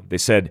decided to do. They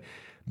said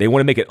they want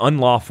to make it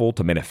unlawful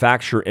to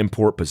manufacture,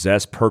 import,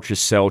 possess,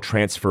 purchase, sell,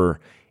 transfer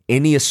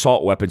any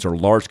assault weapons or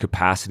large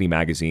capacity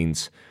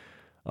magazines,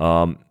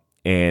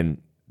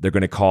 and they're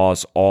going to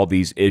cause all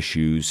these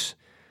issues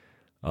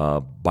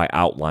by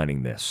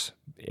outlining this,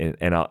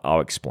 and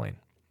I'll explain.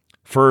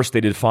 First,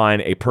 they define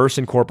a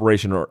person,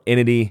 corporation, or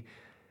entity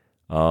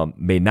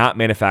may not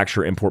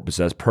manufacture, import,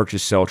 possess,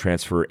 purchase, sell,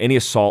 transfer any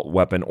assault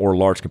weapon or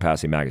large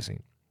capacity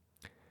magazine.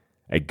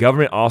 A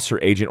government officer,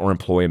 agent, or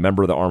employee, a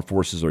member of the armed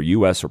forces or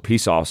U.S. or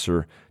peace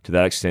officer, to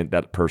that extent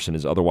that person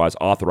is otherwise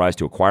authorized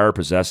to acquire or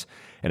possess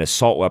an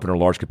assault weapon or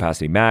large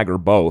capacity mag, or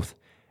both,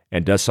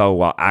 and does so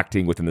while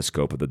acting within the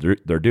scope of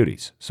their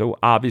duties. So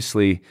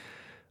obviously,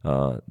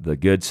 the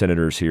good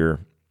senators here,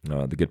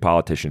 the good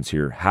politicians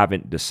here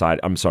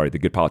the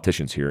good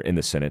politicians here in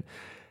the Senate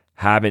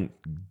haven't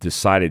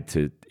decided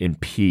to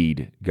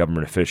impede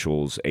government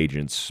officials,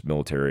 agents,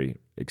 military,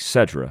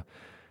 etc.,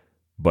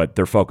 but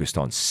they're focused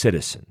on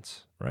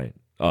citizens, right?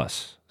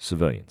 Us,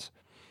 civilians.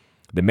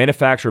 The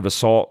manufacture of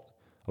assault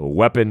of a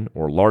weapon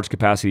or large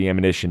capacity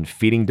ammunition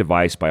feeding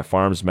device by a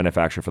firearms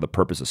manufacturer for the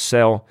purpose of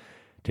sale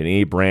to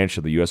any branch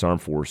of the U.S.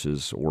 Armed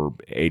Forces or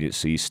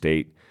agency,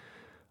 state,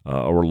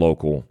 or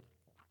local.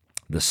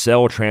 The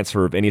sale or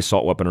transfer of any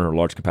assault weapon or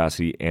large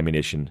capacity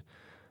ammunition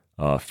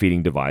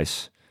feeding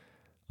device.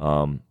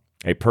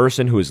 A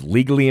person who is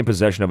legally in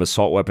possession of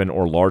assault weapon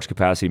or large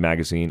capacity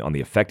magazine on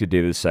the effective date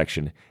of this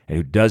section and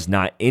who does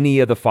not any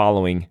of the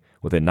following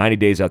within 90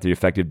 days after the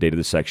effective date of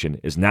the section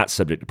is not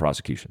subject to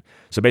prosecution.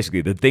 So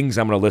basically, the things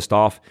I'm going to list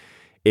off,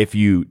 if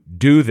you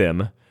do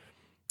them,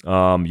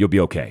 you'll be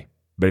okay.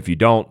 But if you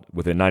don't,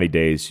 within 90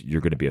 days, you're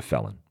going to be a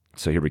felon.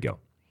 So here we go.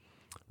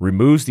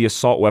 Removes the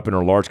assault weapon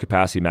or large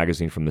capacity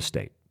magazine from the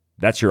state.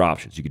 That's your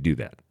options. You could do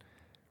that.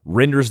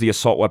 Renders the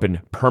assault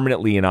weapon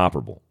permanently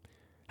inoperable.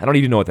 I don't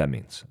even know what that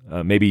means.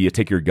 Maybe you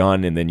take your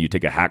gun and then you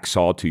take a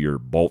hacksaw to your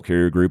bolt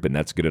carrier group and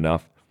that's good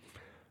enough.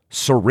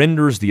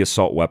 Surrenders the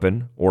assault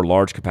weapon or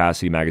large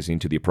capacity magazine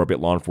to the appropriate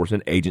law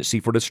enforcement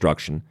agency for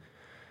destruction.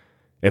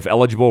 If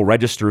eligible,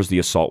 registers the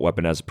assault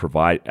weapon as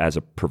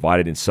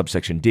provided in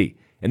subsection D.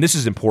 And this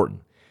is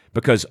important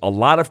because a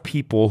lot of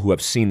people who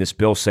have seen this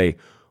bill say,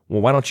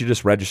 well, why don't you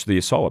just register the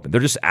assault weapon?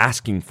 They're just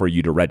asking for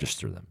you to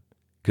register them.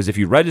 Because if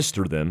you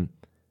register them,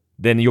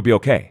 then you'll be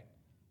okay.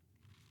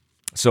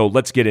 So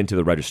let's get into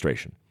the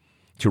registration.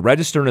 To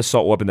register an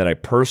assault weapon that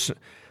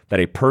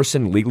a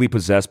person legally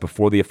possessed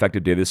before the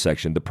effective date of this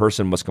section, the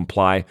person must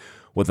comply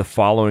with the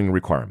following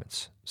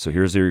requirements. So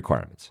here's the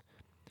requirements.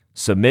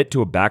 Submit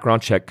to a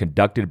background check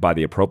conducted by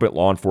the appropriate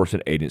law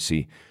enforcement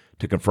agency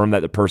to confirm that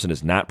the person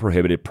is not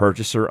prohibited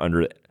purchaser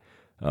under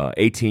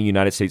 18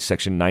 United States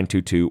Section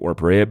 922 or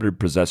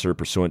prohibited possessor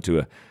pursuant to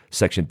a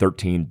Section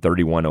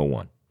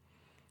 133101.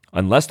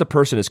 Unless the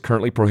person is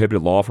currently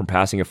prohibited law from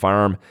passing a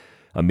firearm,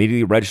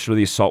 immediately register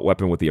the assault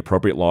weapon with the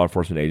appropriate law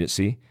enforcement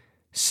agency.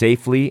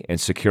 Safely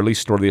and securely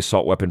store the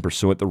assault weapon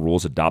pursuant to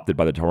rules adopted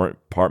by the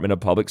Department of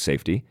Public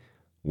Safety.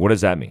 What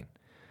does that mean?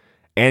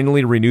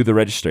 Annually renew the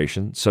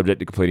registration, subject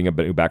to completing a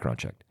new background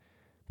check.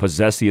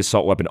 Possess the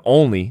assault weapon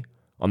only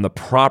on the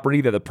property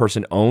that the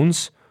person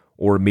owns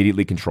or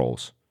immediately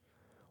controls,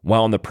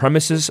 while on the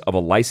premises of a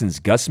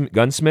licensed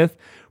gunsmith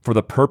for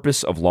the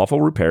purpose of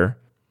lawful repair,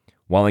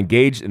 while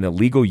engaged in the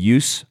legal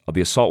use of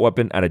the assault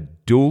weapon at a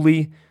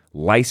duly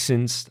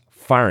licensed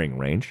firing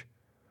range,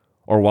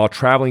 or while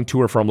traveling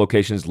to or from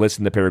locations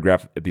listed in the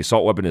paragraph if the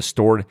assault weapon is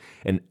stored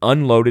and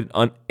unloaded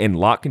in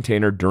locked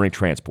container during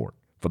transport.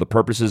 For the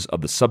purposes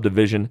of the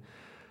subdivision,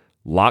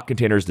 locked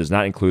containers does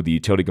not include the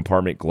utility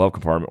compartment, glove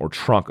compartment, or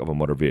trunk of a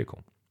motor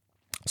vehicle.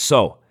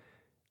 So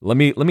let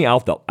me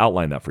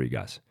outline that for you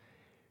guys.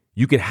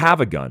 You could have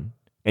a gun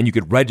and you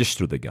could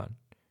register the gun.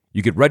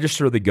 You could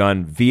register the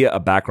gun via a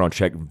background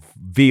check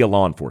via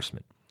law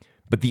enforcement.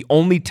 But the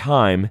only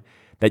time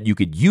that you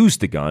could use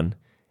the gun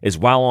is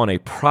while on a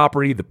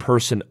property the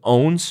person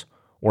owns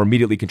or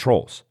immediately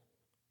controls.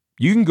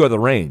 You can go to the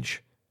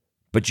range,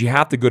 but you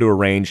have to go to a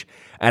range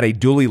at a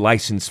duly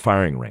licensed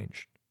firing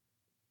range.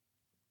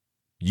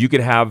 You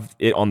could have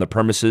it on the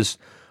premises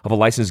of a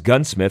licensed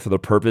gunsmith for the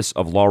purpose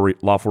of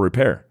lawful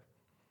repair.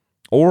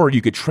 Or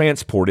you could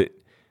transport it,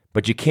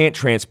 but you can't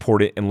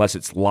transport it unless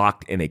it's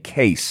locked in a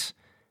case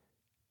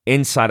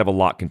inside of a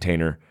locked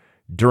container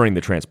during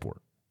the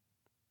transport.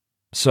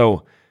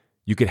 So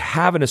you could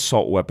have an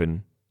assault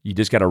weapon, you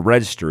just got to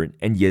register it,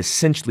 and you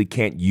essentially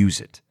can't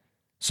use it.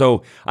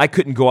 So I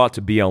couldn't go out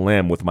to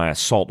BLM with my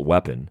assault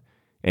weapon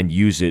and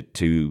use it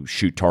to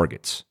shoot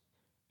targets.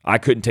 I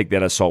couldn't take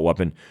that assault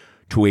weapon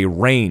to a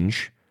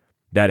range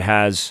that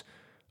has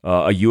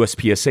a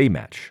USPSA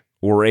match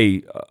or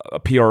a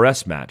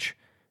PRS match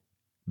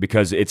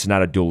because it's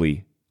not a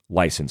duly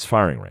licensed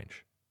firing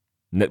range,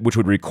 which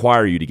would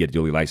require you to get a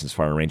duly licensed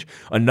firing range,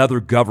 another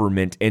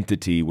government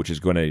entity which is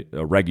going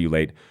to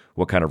regulate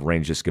what kind of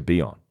range this could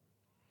be on.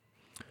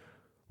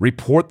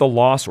 Report the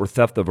loss or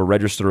theft of a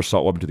registered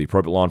assault weapon to the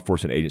appropriate law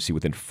enforcement agency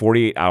within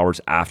 48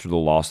 hours after the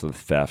loss of the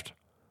theft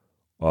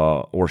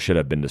or should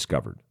have been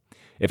discovered.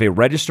 If a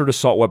registered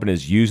assault weapon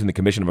is used in the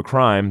commission of a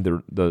crime,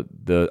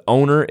 the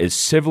owner is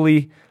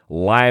civilly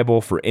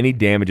liable for any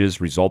damages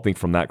resulting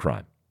from that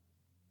crime.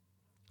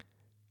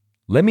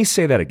 Let me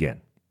say that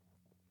again.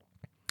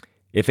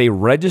 If a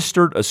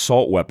registered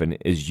assault weapon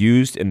is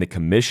used in the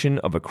commission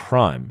of a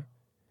crime,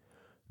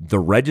 the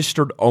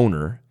registered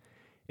owner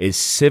is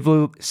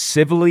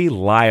civilly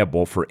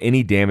liable for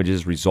any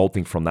damages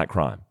resulting from that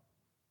crime.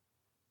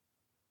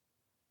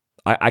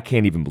 I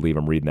can't even believe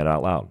I'm reading that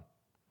out loud.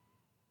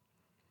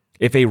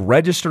 If a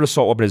registered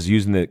assault weapon is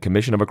used in the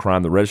commission of a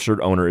crime, the registered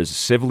owner is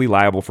civilly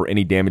liable for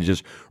any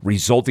damages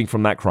resulting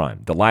from that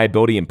crime. The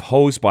liability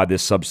imposed by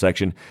this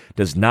subsection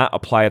does not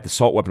apply if the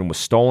assault weapon was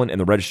stolen and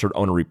the registered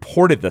owner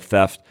reported the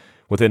theft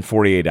within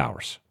 48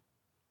 hours.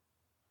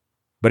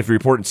 But if you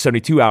report in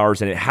 72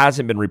 hours and it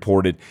hasn't been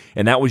reported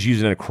and that was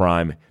used in a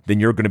crime, then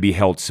you're going to be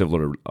held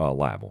civilly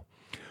liable.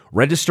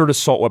 Registered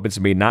assault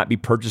weapons may not be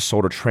purchased,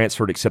 sold, or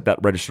transferred except that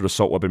registered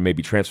assault weapon may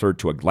be transferred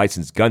to a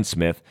licensed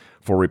gunsmith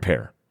for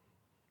repair.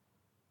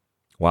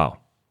 Wow.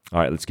 All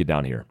right, let's get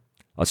down here.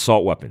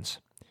 Assault weapons.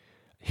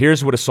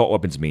 Here's what assault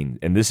weapons mean,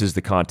 and this is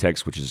the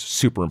context which is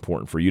super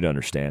important for you to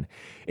understand.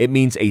 It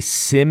means a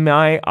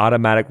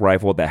semi-automatic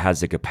rifle that has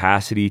the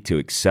capacity to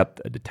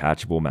accept a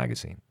detachable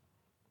magazine.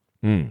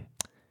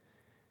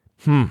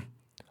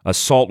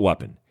 Assault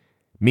weapon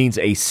means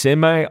a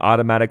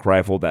semi-automatic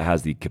rifle that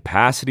has the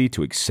capacity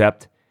to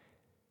accept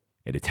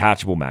a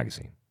detachable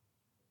magazine.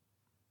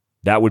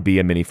 That would be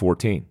a Mini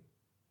 14.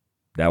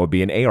 That would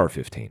be an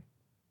AR-15.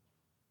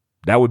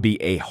 That would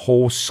be a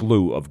whole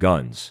slew of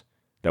guns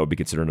that would be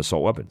considered an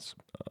assault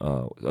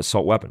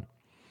weapon.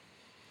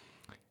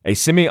 A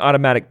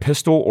semi-automatic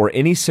pistol or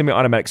any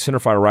semi-automatic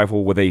centerfire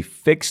rifle with a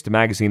fixed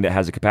magazine that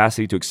has a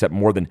capacity to accept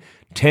more than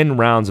 10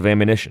 rounds of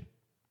ammunition.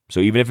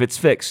 So even if it's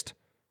fixed,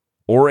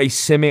 or a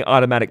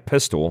semi-automatic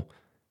pistol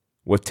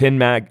with 10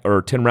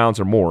 rounds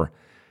or more,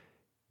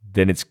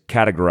 then it's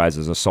categorized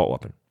as an assault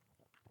weapon.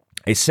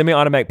 A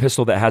semi-automatic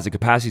pistol that has the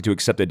capacity to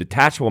accept a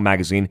detachable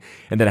magazine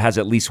and that has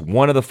at least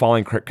one of the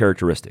following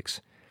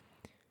characteristics.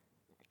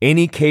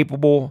 Any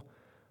capable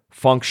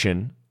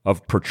function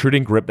of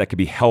protruding grip that can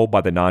be held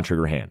by the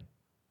non-trigger hand.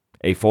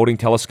 A folding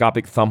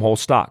telescopic thumbhole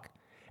stock.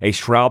 A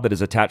shroud that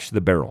is attached to the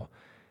barrel.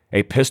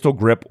 A pistol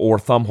grip or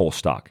thumbhole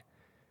stock.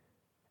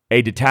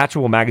 A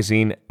detachable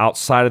magazine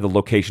outside of the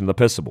location of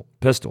the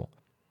pistol.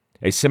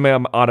 A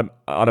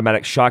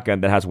semi-automatic shotgun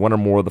that has one or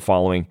more of the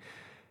following.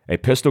 A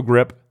pistol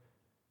grip,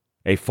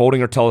 a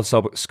folding or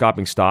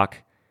telescoping stock,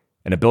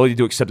 an ability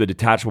to accept a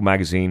detachable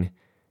magazine,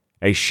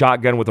 a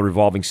shotgun with a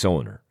revolving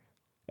cylinder,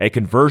 a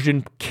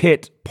conversion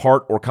kit,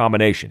 part, or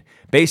combination.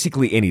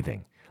 Basically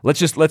anything. Let's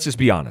just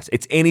be honest.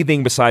 It's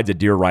anything besides a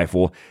deer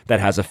rifle that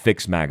has a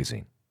fixed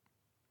magazine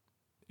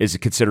is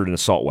considered an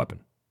assault weapon.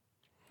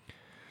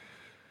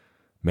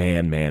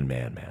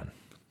 Man.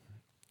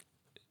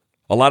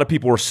 A lot of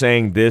people are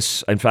saying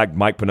this. In fact,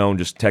 Mike Pannone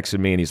just texted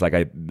me and he's like,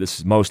 this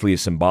is mostly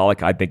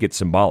symbolic. I think it's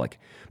symbolic.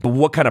 But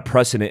what kind of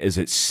precedent is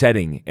it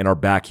setting in our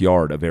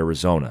backyard of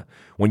Arizona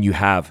when you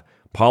have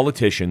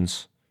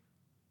politicians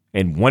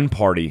and one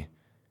party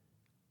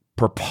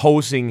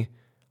proposing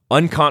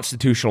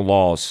unconstitutional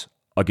laws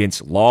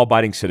against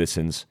law-abiding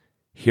citizens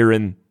here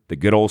in the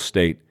good old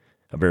state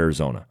of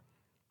Arizona?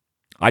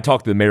 I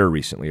talked to the mayor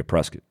recently of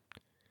Prescott,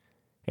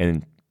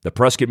 and the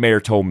Prescott mayor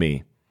told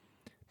me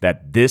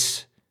that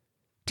this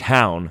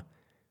town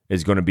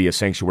is going to be a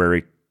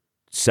sanctuary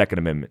Second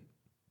Amendment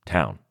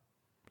town.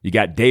 You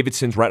got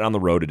Davidson's right on the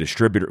road,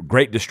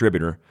 great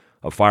distributor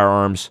of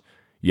firearms.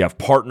 You have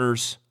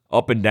partners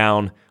up and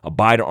down,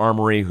 Abida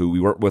Armory, who we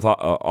work with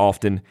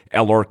often,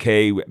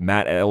 LRK,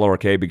 Matt at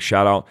LRK, big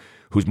shout out,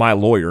 who's my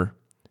lawyer,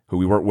 who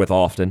we work with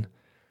often,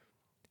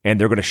 and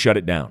they're going to shut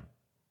it down.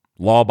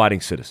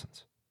 Law-abiding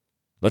citizens.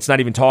 Let's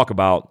not even talk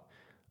about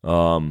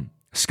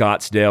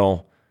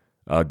Scottsdale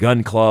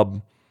Gun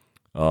Club,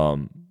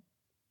 the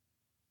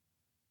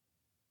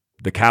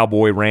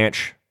Cowboy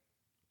Ranch,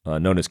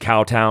 known as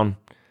Cowtown,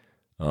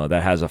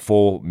 that has a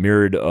full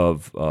myriad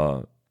of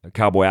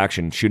cowboy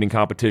action shooting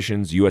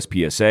competitions,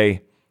 USPSA,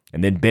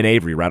 and then Ben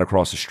Avery right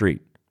across the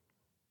street.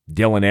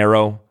 Dylan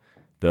Arrow,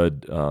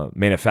 the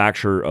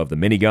manufacturer of the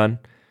minigun,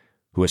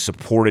 who has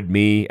supported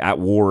me at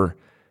war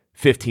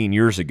 15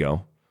 years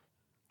ago,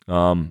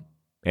 and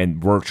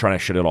we're trying to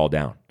shut it all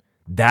down.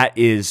 That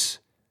is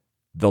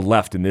the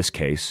left in this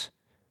case,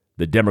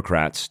 the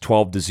Democrats,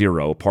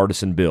 12-0,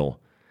 partisan bill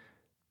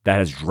that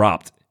has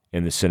dropped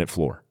in the Senate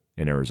floor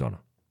in Arizona.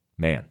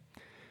 Man,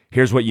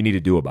 here's what you need to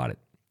do about it.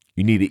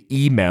 You need to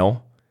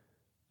email,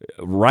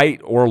 right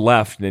or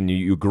left, and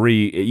you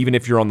agree, even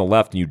if you're on the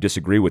left and you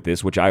disagree with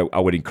this, which I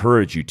would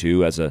encourage you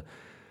to as a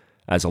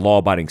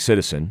law-abiding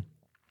citizen,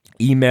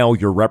 email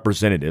your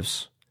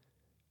representatives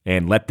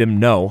and let them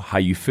know how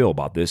you feel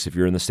about this if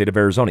you're in the state of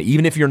Arizona.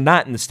 Even if you're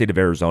not in the state of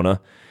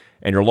Arizona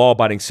and you're a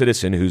law-abiding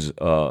citizen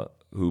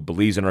who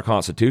believes in our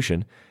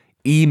Constitution,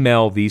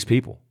 email these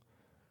people.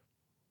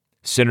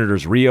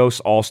 Senators Rios,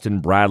 Alston,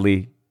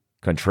 Bradley,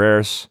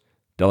 Contreras,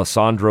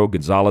 D'Alessandro,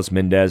 Gonzalez,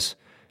 Mendez,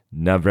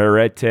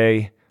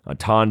 Navarrete,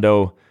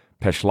 Antondo,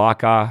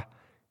 Peshlaca,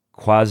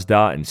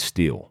 Quazda, and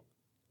Steele.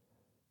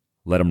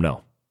 Let them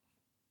know.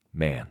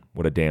 Man,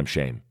 what a damn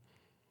shame.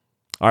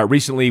 All right,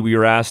 recently we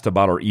were asked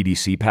about our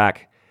EDC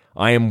pack.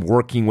 I am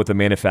working with a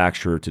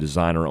manufacturer to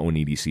design our own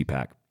EDC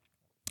pack.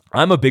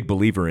 I'm a big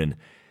believer in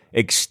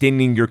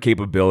extending your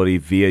capability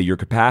via your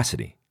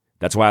capacity.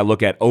 That's why I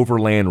look at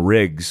overland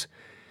rigs.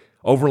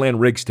 Overland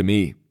rigs, to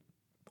me,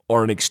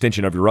 are an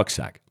extension of your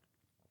rucksack.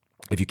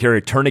 If you carry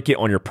a tourniquet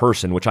on your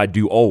person, which I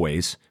do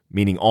always,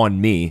 meaning on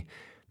me,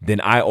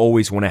 then I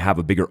always want to have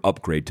a bigger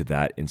upgrade to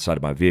that inside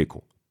of my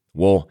vehicle.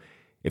 Well,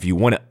 if you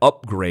want to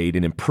upgrade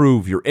and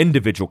improve your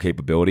individual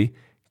capability,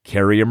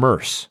 carry a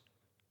MRS,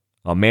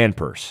 a man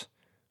purse,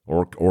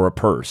 or a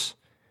purse.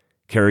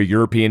 Carry a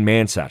European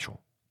man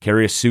satchel.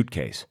 Carry a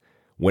suitcase.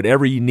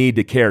 Whatever you need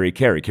to carry a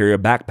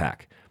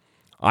backpack.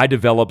 I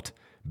developed,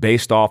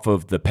 based off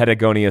of the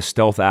Patagonia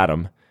Stealth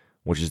Atom,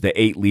 which is the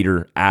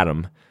 8-liter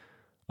Atom,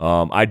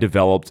 I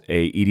developed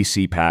a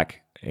EDC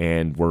pack,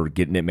 and we're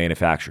getting it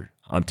manufactured.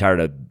 I'm tired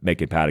of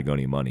making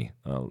Patagonia money,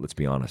 let's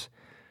be honest.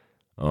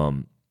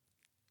 An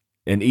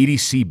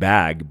EDC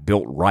bag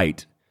built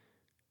right,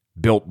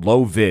 built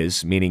low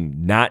vis,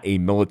 meaning not a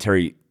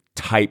military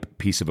type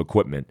piece of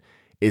equipment,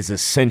 is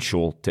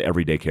essential to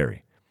everyday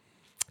carry.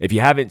 If you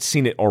haven't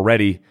seen it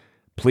already,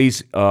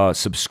 please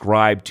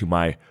subscribe to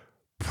my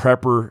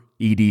Prepper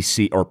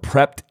EDC or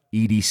Prepped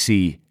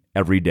EDC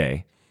every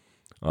day.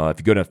 If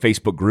you go to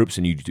Facebook groups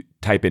and you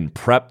type in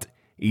Prepped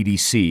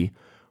EDC,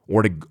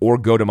 or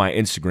go to my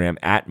Instagram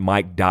at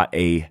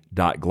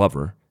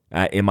mike.a.glover,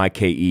 at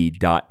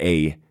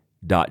mike.a.glover.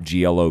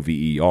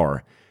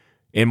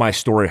 In my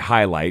story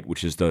highlight,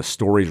 which is the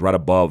stories right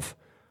above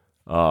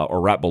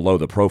or right below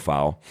the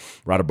profile,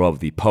 right above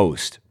the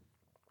post,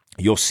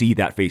 you'll see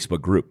that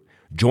Facebook group.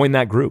 Join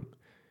that group.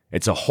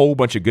 It's a whole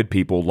bunch of good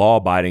people,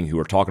 law-abiding, who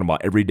are talking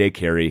about everyday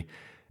carry.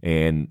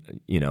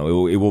 And,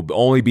 it will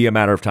only be a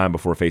matter of time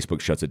before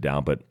Facebook shuts it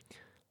down. But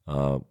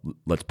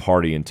let's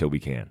party until we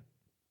can't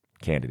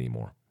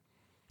anymore.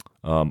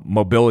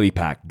 Mobility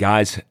pack.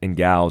 Guys and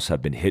gals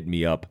have been hitting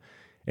me up.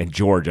 And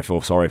George, I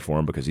feel sorry for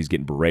him because he's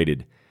getting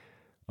berated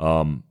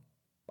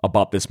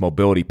about this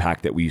mobility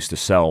pack that we used to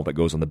sell that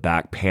goes on the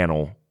back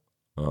panel.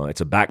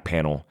 It's a back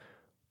panel.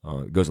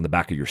 It goes on the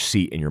back of your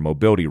seat in your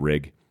mobility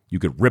rig. You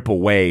could rip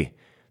away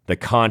the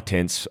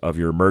contents of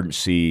your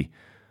emergency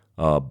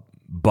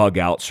bug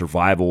out,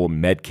 survival,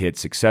 med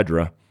kits,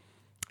 etc.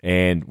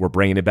 And we're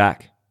bringing it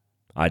back.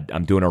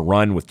 I'm doing a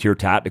run with Tier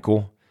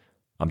Tactical.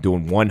 I'm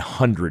doing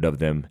 100 of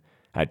them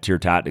at Tier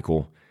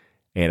Tactical,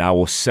 and I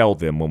will sell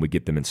them when we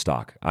get them in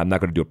stock. I'm not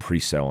going to do a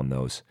pre-sale on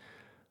those,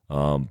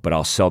 but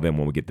I'll sell them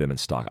when we get them in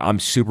stock. I'm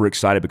super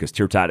excited because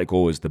Tier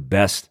Tactical is the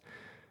best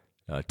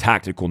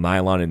tactical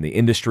nylon in the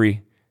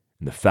industry,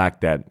 and the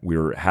fact that we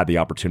had the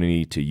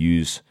opportunity to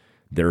use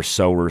their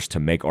sewers to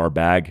make our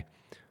bag.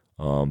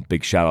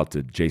 Big shout out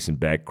to Jason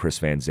Beck, Chris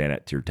Van Zandt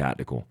at Tier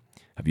Tactical.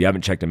 If you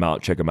haven't checked them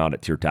out, check them out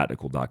at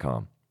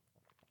tiertactical.com.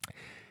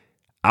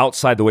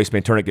 Outside the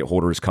waistband tourniquet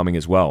holder is coming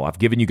as well. I've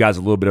given you guys a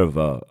little bit of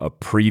a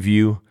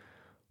preview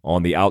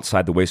on the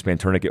outside the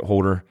waistband tourniquet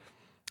holder.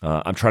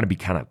 I'm trying to be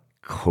kind of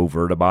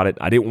covert about it.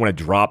 I didn't want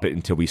to drop it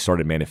until we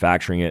started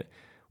manufacturing it.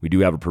 We do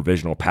have a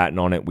provisional patent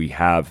on it. We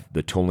have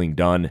the tooling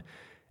done,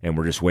 and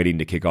we're just waiting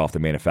to kick off the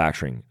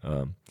manufacturing.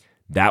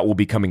 That will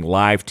be coming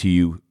live to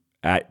you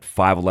at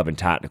 511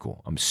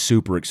 Tactical. I'm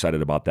super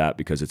excited about that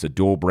because it's a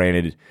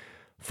dual-branded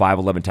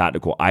 511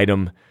 Tactical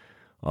item.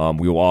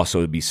 We will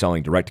also be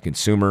selling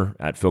direct-to-consumer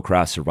at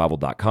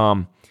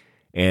philcraftsurvival.com,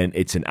 and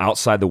it's an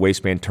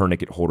outside-the-waistband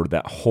tourniquet holder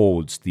that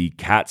holds the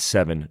Cat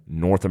 7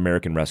 North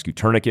American Rescue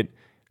Tourniquet,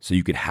 so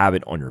you could have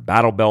it on your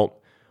battle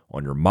belt,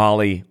 on your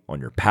MOLLE, on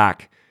your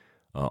pack,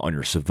 on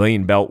your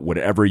civilian belt,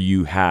 whatever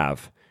you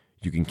have,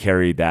 you can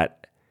carry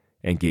that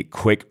and get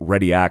quick,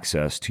 ready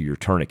access to your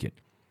tourniquet.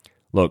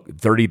 Look,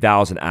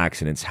 30,000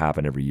 accidents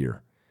happen every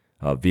year,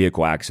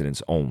 vehicle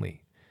accidents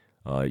only.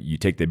 You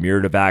take the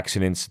myriad of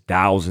accidents,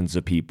 thousands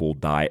of people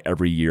die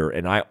every year.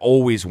 And I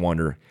always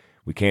wonder,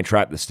 we can't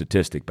track the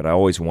statistic, but I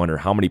always wonder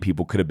how many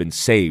people could have been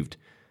saved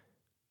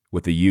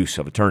with the use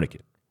of a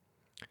tourniquet.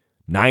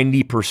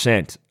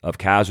 90% of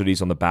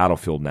casualties on the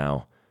battlefield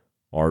now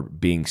are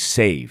being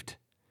saved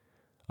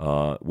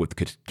with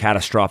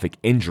catastrophic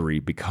injury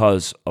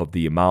because of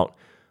the amount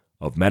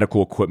of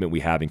medical equipment we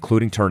have,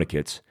 including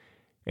tourniquets,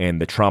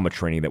 and the trauma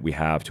training that we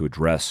have to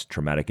address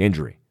traumatic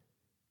injury.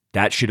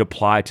 That should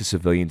apply to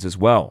civilians as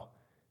well.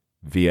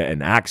 Via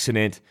an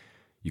accident,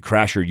 you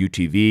crash your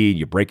UTV,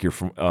 you break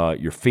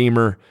your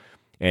femur,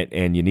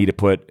 and you need to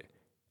put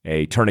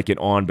a tourniquet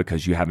on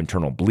because you have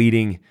internal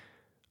bleeding.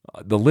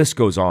 The list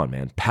goes on,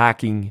 man.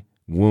 Packing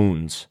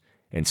wounds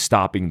and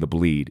stopping the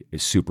bleed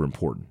is super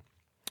important.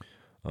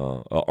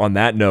 On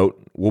that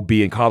note, we'll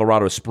be in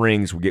Colorado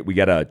Springs. We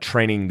got a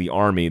training the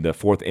Army, the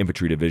 4th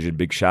Infantry Division.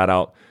 Big shout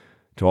out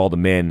to all the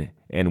men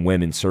and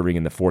women serving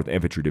in the 4th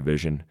Infantry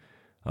Division.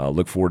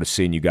 Look forward to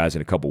seeing you guys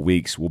in a couple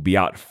weeks. We'll be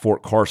out at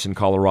Fort Carson,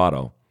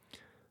 Colorado.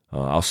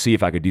 I'll see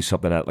if I could do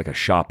something at like a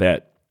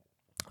shopette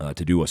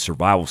to do a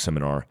survival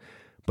seminar.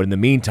 But in the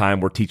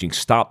meantime, we're teaching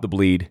Stop the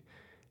Bleed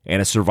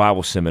and a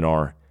survival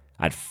seminar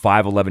at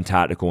 511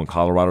 Tactical in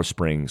Colorado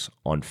Springs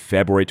on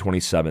February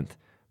 27th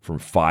from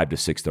 5 to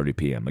 6:30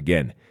 p.m.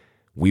 Again,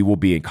 we will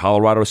be in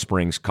Colorado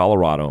Springs,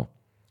 Colorado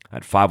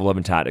at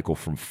 511 Tactical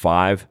from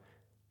 5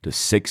 to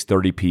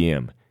 6:30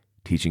 p.m.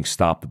 teaching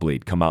Stop the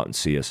Bleed. Come out and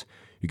see us.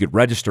 You could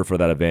register for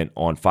that event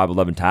on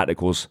 511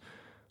 Tactical's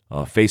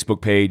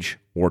Facebook page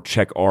or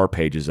check our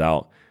pages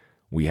out.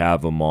 We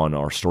have them on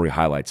our story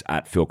highlights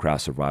at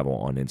Fieldcraft Survival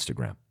on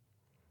Instagram.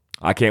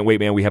 I can't wait,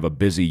 man. We have a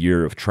busy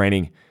year of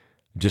training.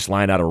 Just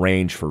lined out a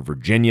range for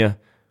Virginia.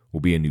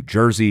 We'll be in New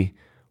Jersey.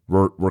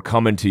 We're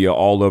coming to you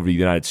all over the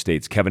United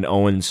States. Kevin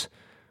Owens,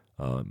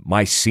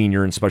 my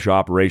senior in special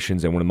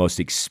operations and one of the most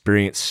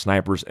experienced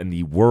snipers in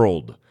the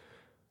world,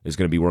 is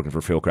going to be working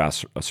for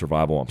Fieldcraft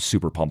Survival. I'm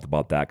super pumped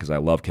about that because I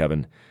love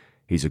Kevin.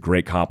 He's a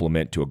great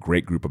compliment to a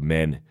great group of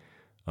men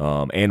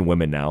and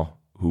women now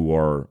who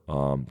are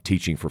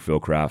teaching for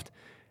Fieldcraft.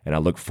 And I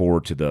look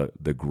forward to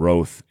the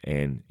growth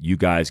and you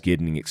guys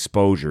getting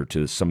exposure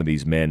to some of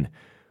these men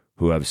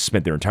who have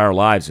spent their entire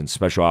lives in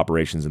special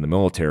operations in the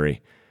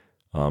military,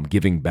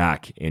 giving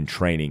back in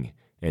training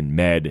and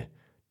med,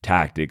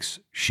 tactics,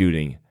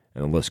 shooting,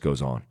 and the list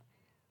goes on.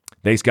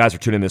 Thanks, guys, for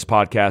tuning in this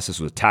podcast.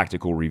 This was a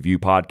tactical review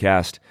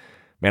podcast.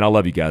 Man, I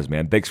love you guys,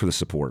 man. Thanks for the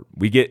support.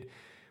 We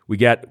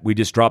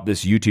just dropped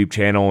this YouTube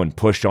channel and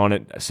pushed on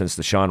it since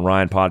the Sean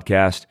Ryan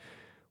podcast.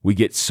 We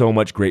get so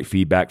much great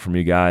feedback from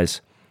you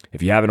guys.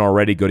 If you haven't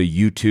already, go to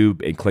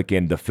YouTube and click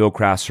in the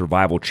Fieldcraft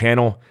Survival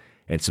channel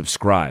and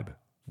subscribe.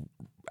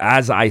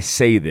 As I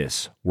say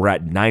this, we're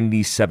at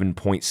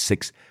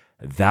 97.6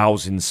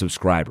 thousand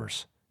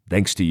subscribers.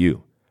 Thanks to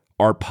you.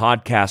 Our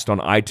podcast on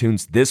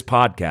iTunes, this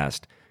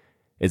podcast,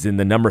 is in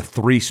the number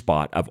 3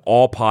 spot of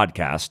all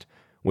podcasts,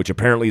 which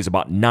apparently is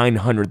about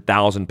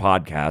 900,000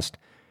 podcasts.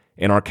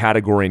 In our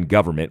category in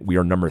government, we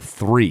are number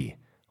 3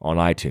 on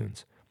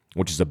iTunes,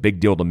 which is a big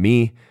deal to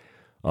me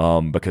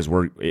because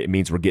it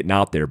means we're getting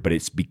out there, but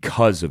it's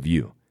because of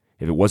you.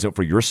 If it wasn't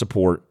for your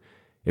support,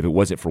 if it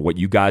wasn't for what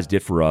you guys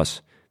did for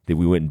us, then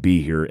we wouldn't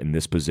be here in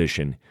this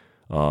position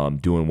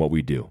doing what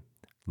we do,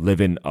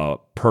 living a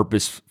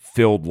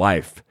purpose-filled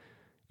life,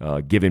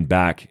 giving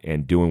back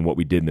and doing what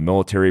we did in the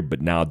military,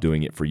 but now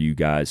doing it for you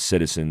guys,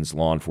 citizens,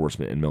 law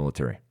enforcement, and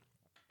military.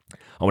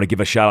 I want to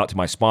give a shout out to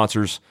my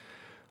sponsors.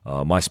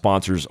 My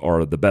sponsors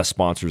are the best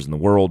sponsors in the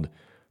world,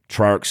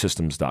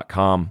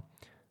 TriArcSystems.com.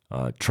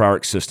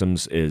 TriArc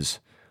Systems is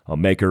a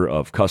maker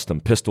of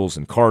custom pistols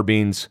and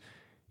carbines.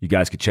 You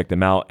guys can check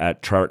them out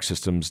at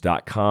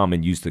TriArcSystems.com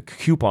and use the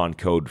coupon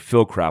code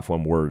Fieldcraft,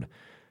 one word,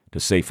 to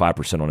save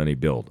 5% on any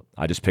build.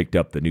 I just picked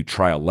up the new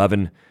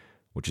Tri-11,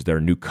 which is their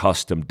new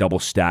custom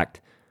double-stacked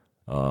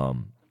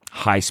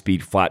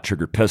high-speed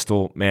flat-trigger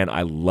pistol. Man,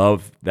 I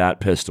love that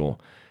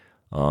pistol.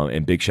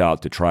 And big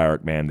shout-out to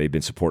TriArc, man. They've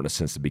been supporting us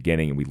since the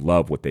beginning, and we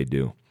love what they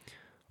do.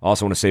 I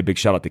also want to say a big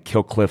shout-out to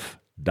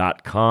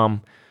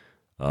Killcliff.com.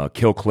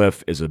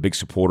 Killcliff is a big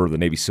supporter of the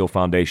Navy SEAL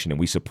Foundation, and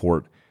we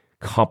support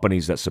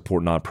companies that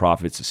support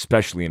nonprofits,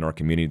 especially in our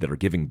community, that are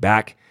giving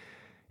back.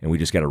 And we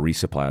just got a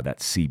resupply of that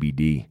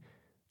CBD.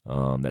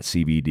 That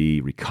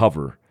CBD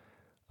Recover.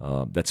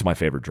 That's my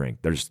favorite drink.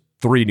 There's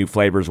 3 new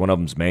flavors. One of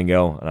them's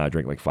mango, and I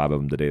drank like 5 of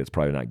them today. That's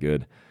probably not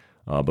good.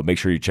 But make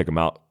sure you check them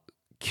out.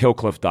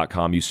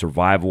 Killcliff.com. Use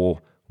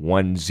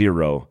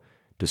survival10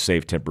 to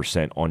save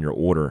 10% on your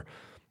order.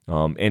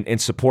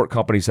 And support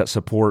companies that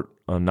support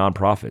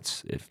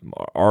nonprofits. If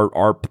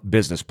our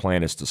business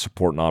plan is to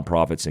support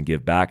nonprofits and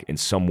give back in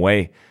some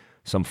way,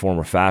 some form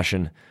or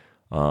fashion,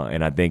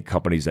 and I think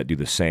companies that do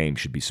the same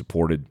should be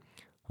supported.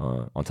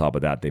 On top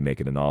of that, they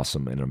make it an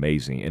awesome and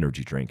amazing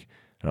energy drink,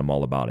 and I'm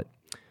all about it.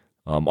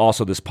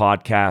 Also, this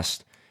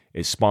podcast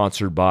is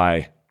sponsored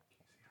by...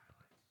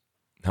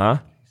 Huh?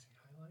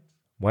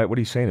 What are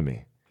you saying to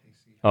me?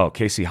 Oh,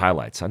 KC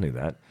Highlights. I knew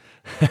that.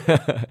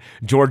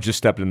 George just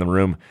stepped in the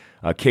room.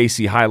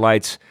 KC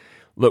Highlights.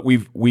 Look,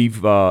 we've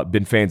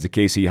been fans of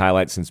KC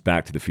Highlights since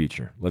Back to the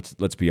Future.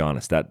 Let's be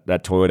honest. That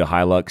Toyota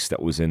Hilux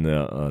that was in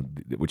the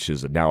which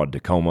is now a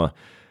Tacoma.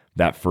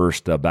 That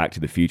first Back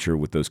to the Future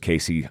with those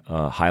KC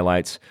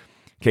Highlights.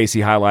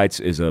 KC Highlights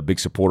is a big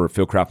supporter of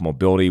Fieldcraft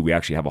Mobility. We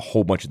actually have a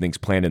whole bunch of things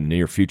planned in the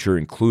near future,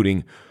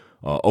 including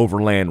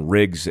overland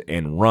rigs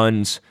and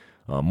runs.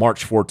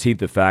 March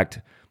 14th, in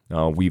fact,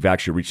 we've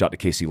actually reached out to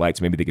KC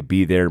Lights. Maybe they could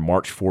be there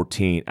March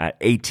 14th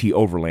at AT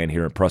Overland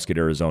here in Prescott,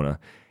 Arizona.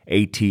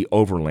 AT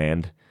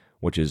Overland,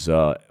 which is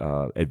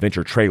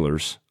Adventure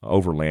Trailers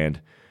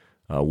Overland.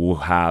 We'll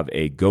have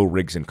a Go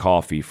Rigs and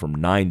Coffee from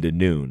 9 to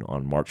noon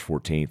on March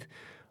 14th.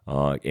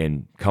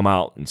 And come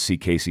out and see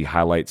KC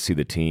Highlights, see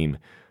the team.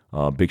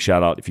 Big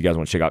shout out. If you guys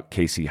want to check out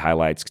KC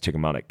Highlights, check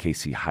them out at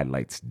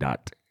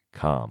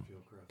kchighlights.com.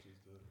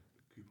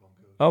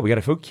 Oh, we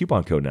got a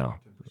coupon code now.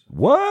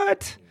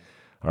 What?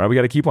 All right, we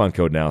got a coupon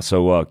code now.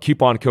 So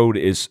coupon code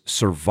is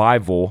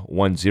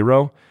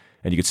survival10,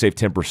 and you can save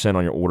 10%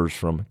 on your orders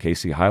from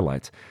KC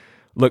Highlights.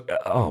 Look,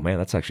 oh man,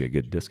 that's actually a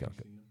good discount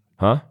code.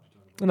 Huh?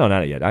 No,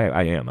 not yet.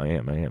 I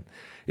am.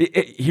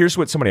 Here's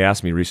what somebody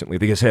asked me recently.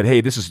 They said,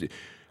 "Hey, this is."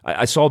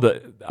 I saw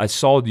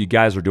you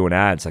guys are doing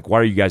ads. Like, why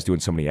are you guys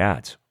doing so many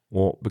ads?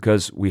 Well,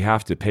 because we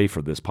have to pay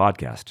for this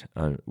podcast.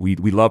 We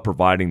love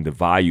providing the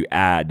value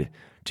add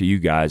to you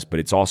guys, but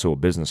it's also a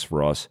business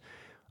for us.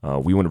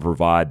 We want to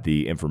provide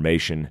the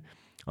information,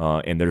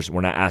 and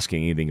we're not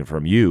asking anything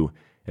from you.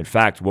 In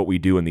fact, what we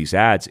do in these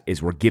ads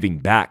is we're giving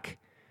back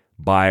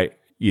by,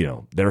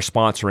 they're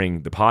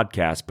sponsoring the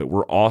podcast, but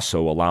we're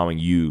also allowing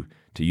you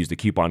to use the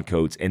coupon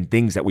codes and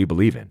things that we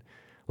believe in,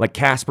 like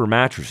Casper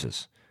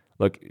mattresses.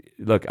 Look,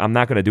 I'm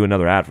not going to do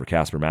another ad for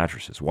Casper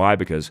mattresses. Why?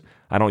 Because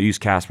I don't use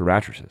Casper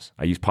mattresses.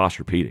 I use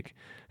Posturepedic.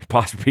 If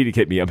Posturepedic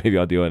hit me up, maybe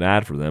I'll do an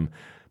ad for them.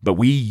 But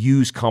we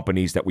use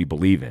companies that we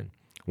believe in.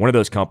 One of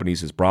those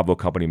companies is Bravo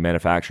Company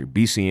Manufacturing,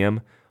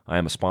 BCM. I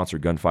am a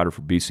sponsored gunfighter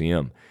for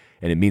BCM,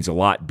 and it means a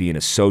lot being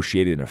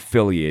associated and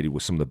affiliated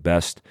with some of the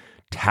best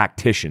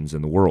tacticians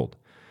in the world.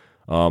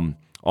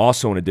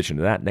 Also, in addition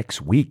to that,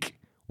 next week,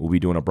 we'll be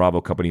doing a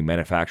Bravo Company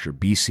Manufacturer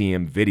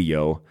BCM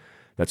video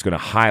that's going to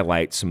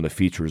highlight some of the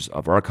features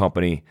of our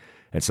company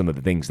and some of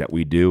the things that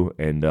we do.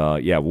 And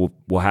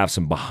we'll have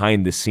some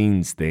behind the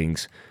scenes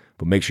things,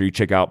 but make sure you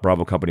check out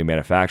Bravo Company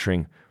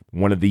Manufacturing,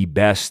 one of the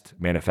best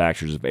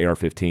manufacturers of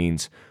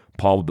AR-15s.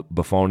 Paul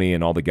Buffoni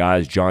and all the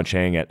guys, John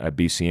Chang at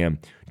BCM,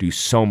 do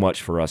so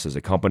much for us as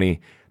a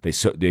company.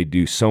 They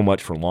do so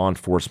much for law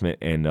enforcement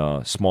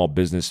and small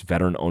business,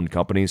 veteran-owned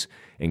companies,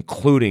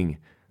 including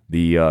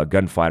the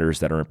gunfighters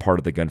that are a part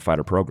of the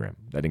gunfighter program.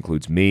 That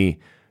includes me,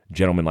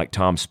 gentlemen like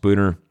Tom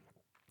Spooner,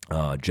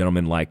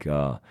 gentlemen like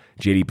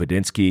J.D.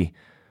 Podinsky,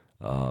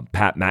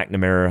 Pat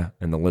McNamara,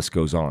 and the list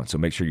goes on. So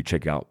make sure you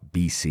check out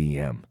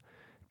BCM.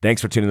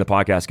 Thanks for tuning in the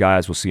podcast,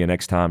 guys. We'll see you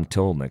next time.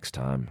 Till next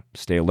time,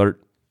 stay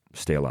alert,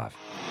 stay alive.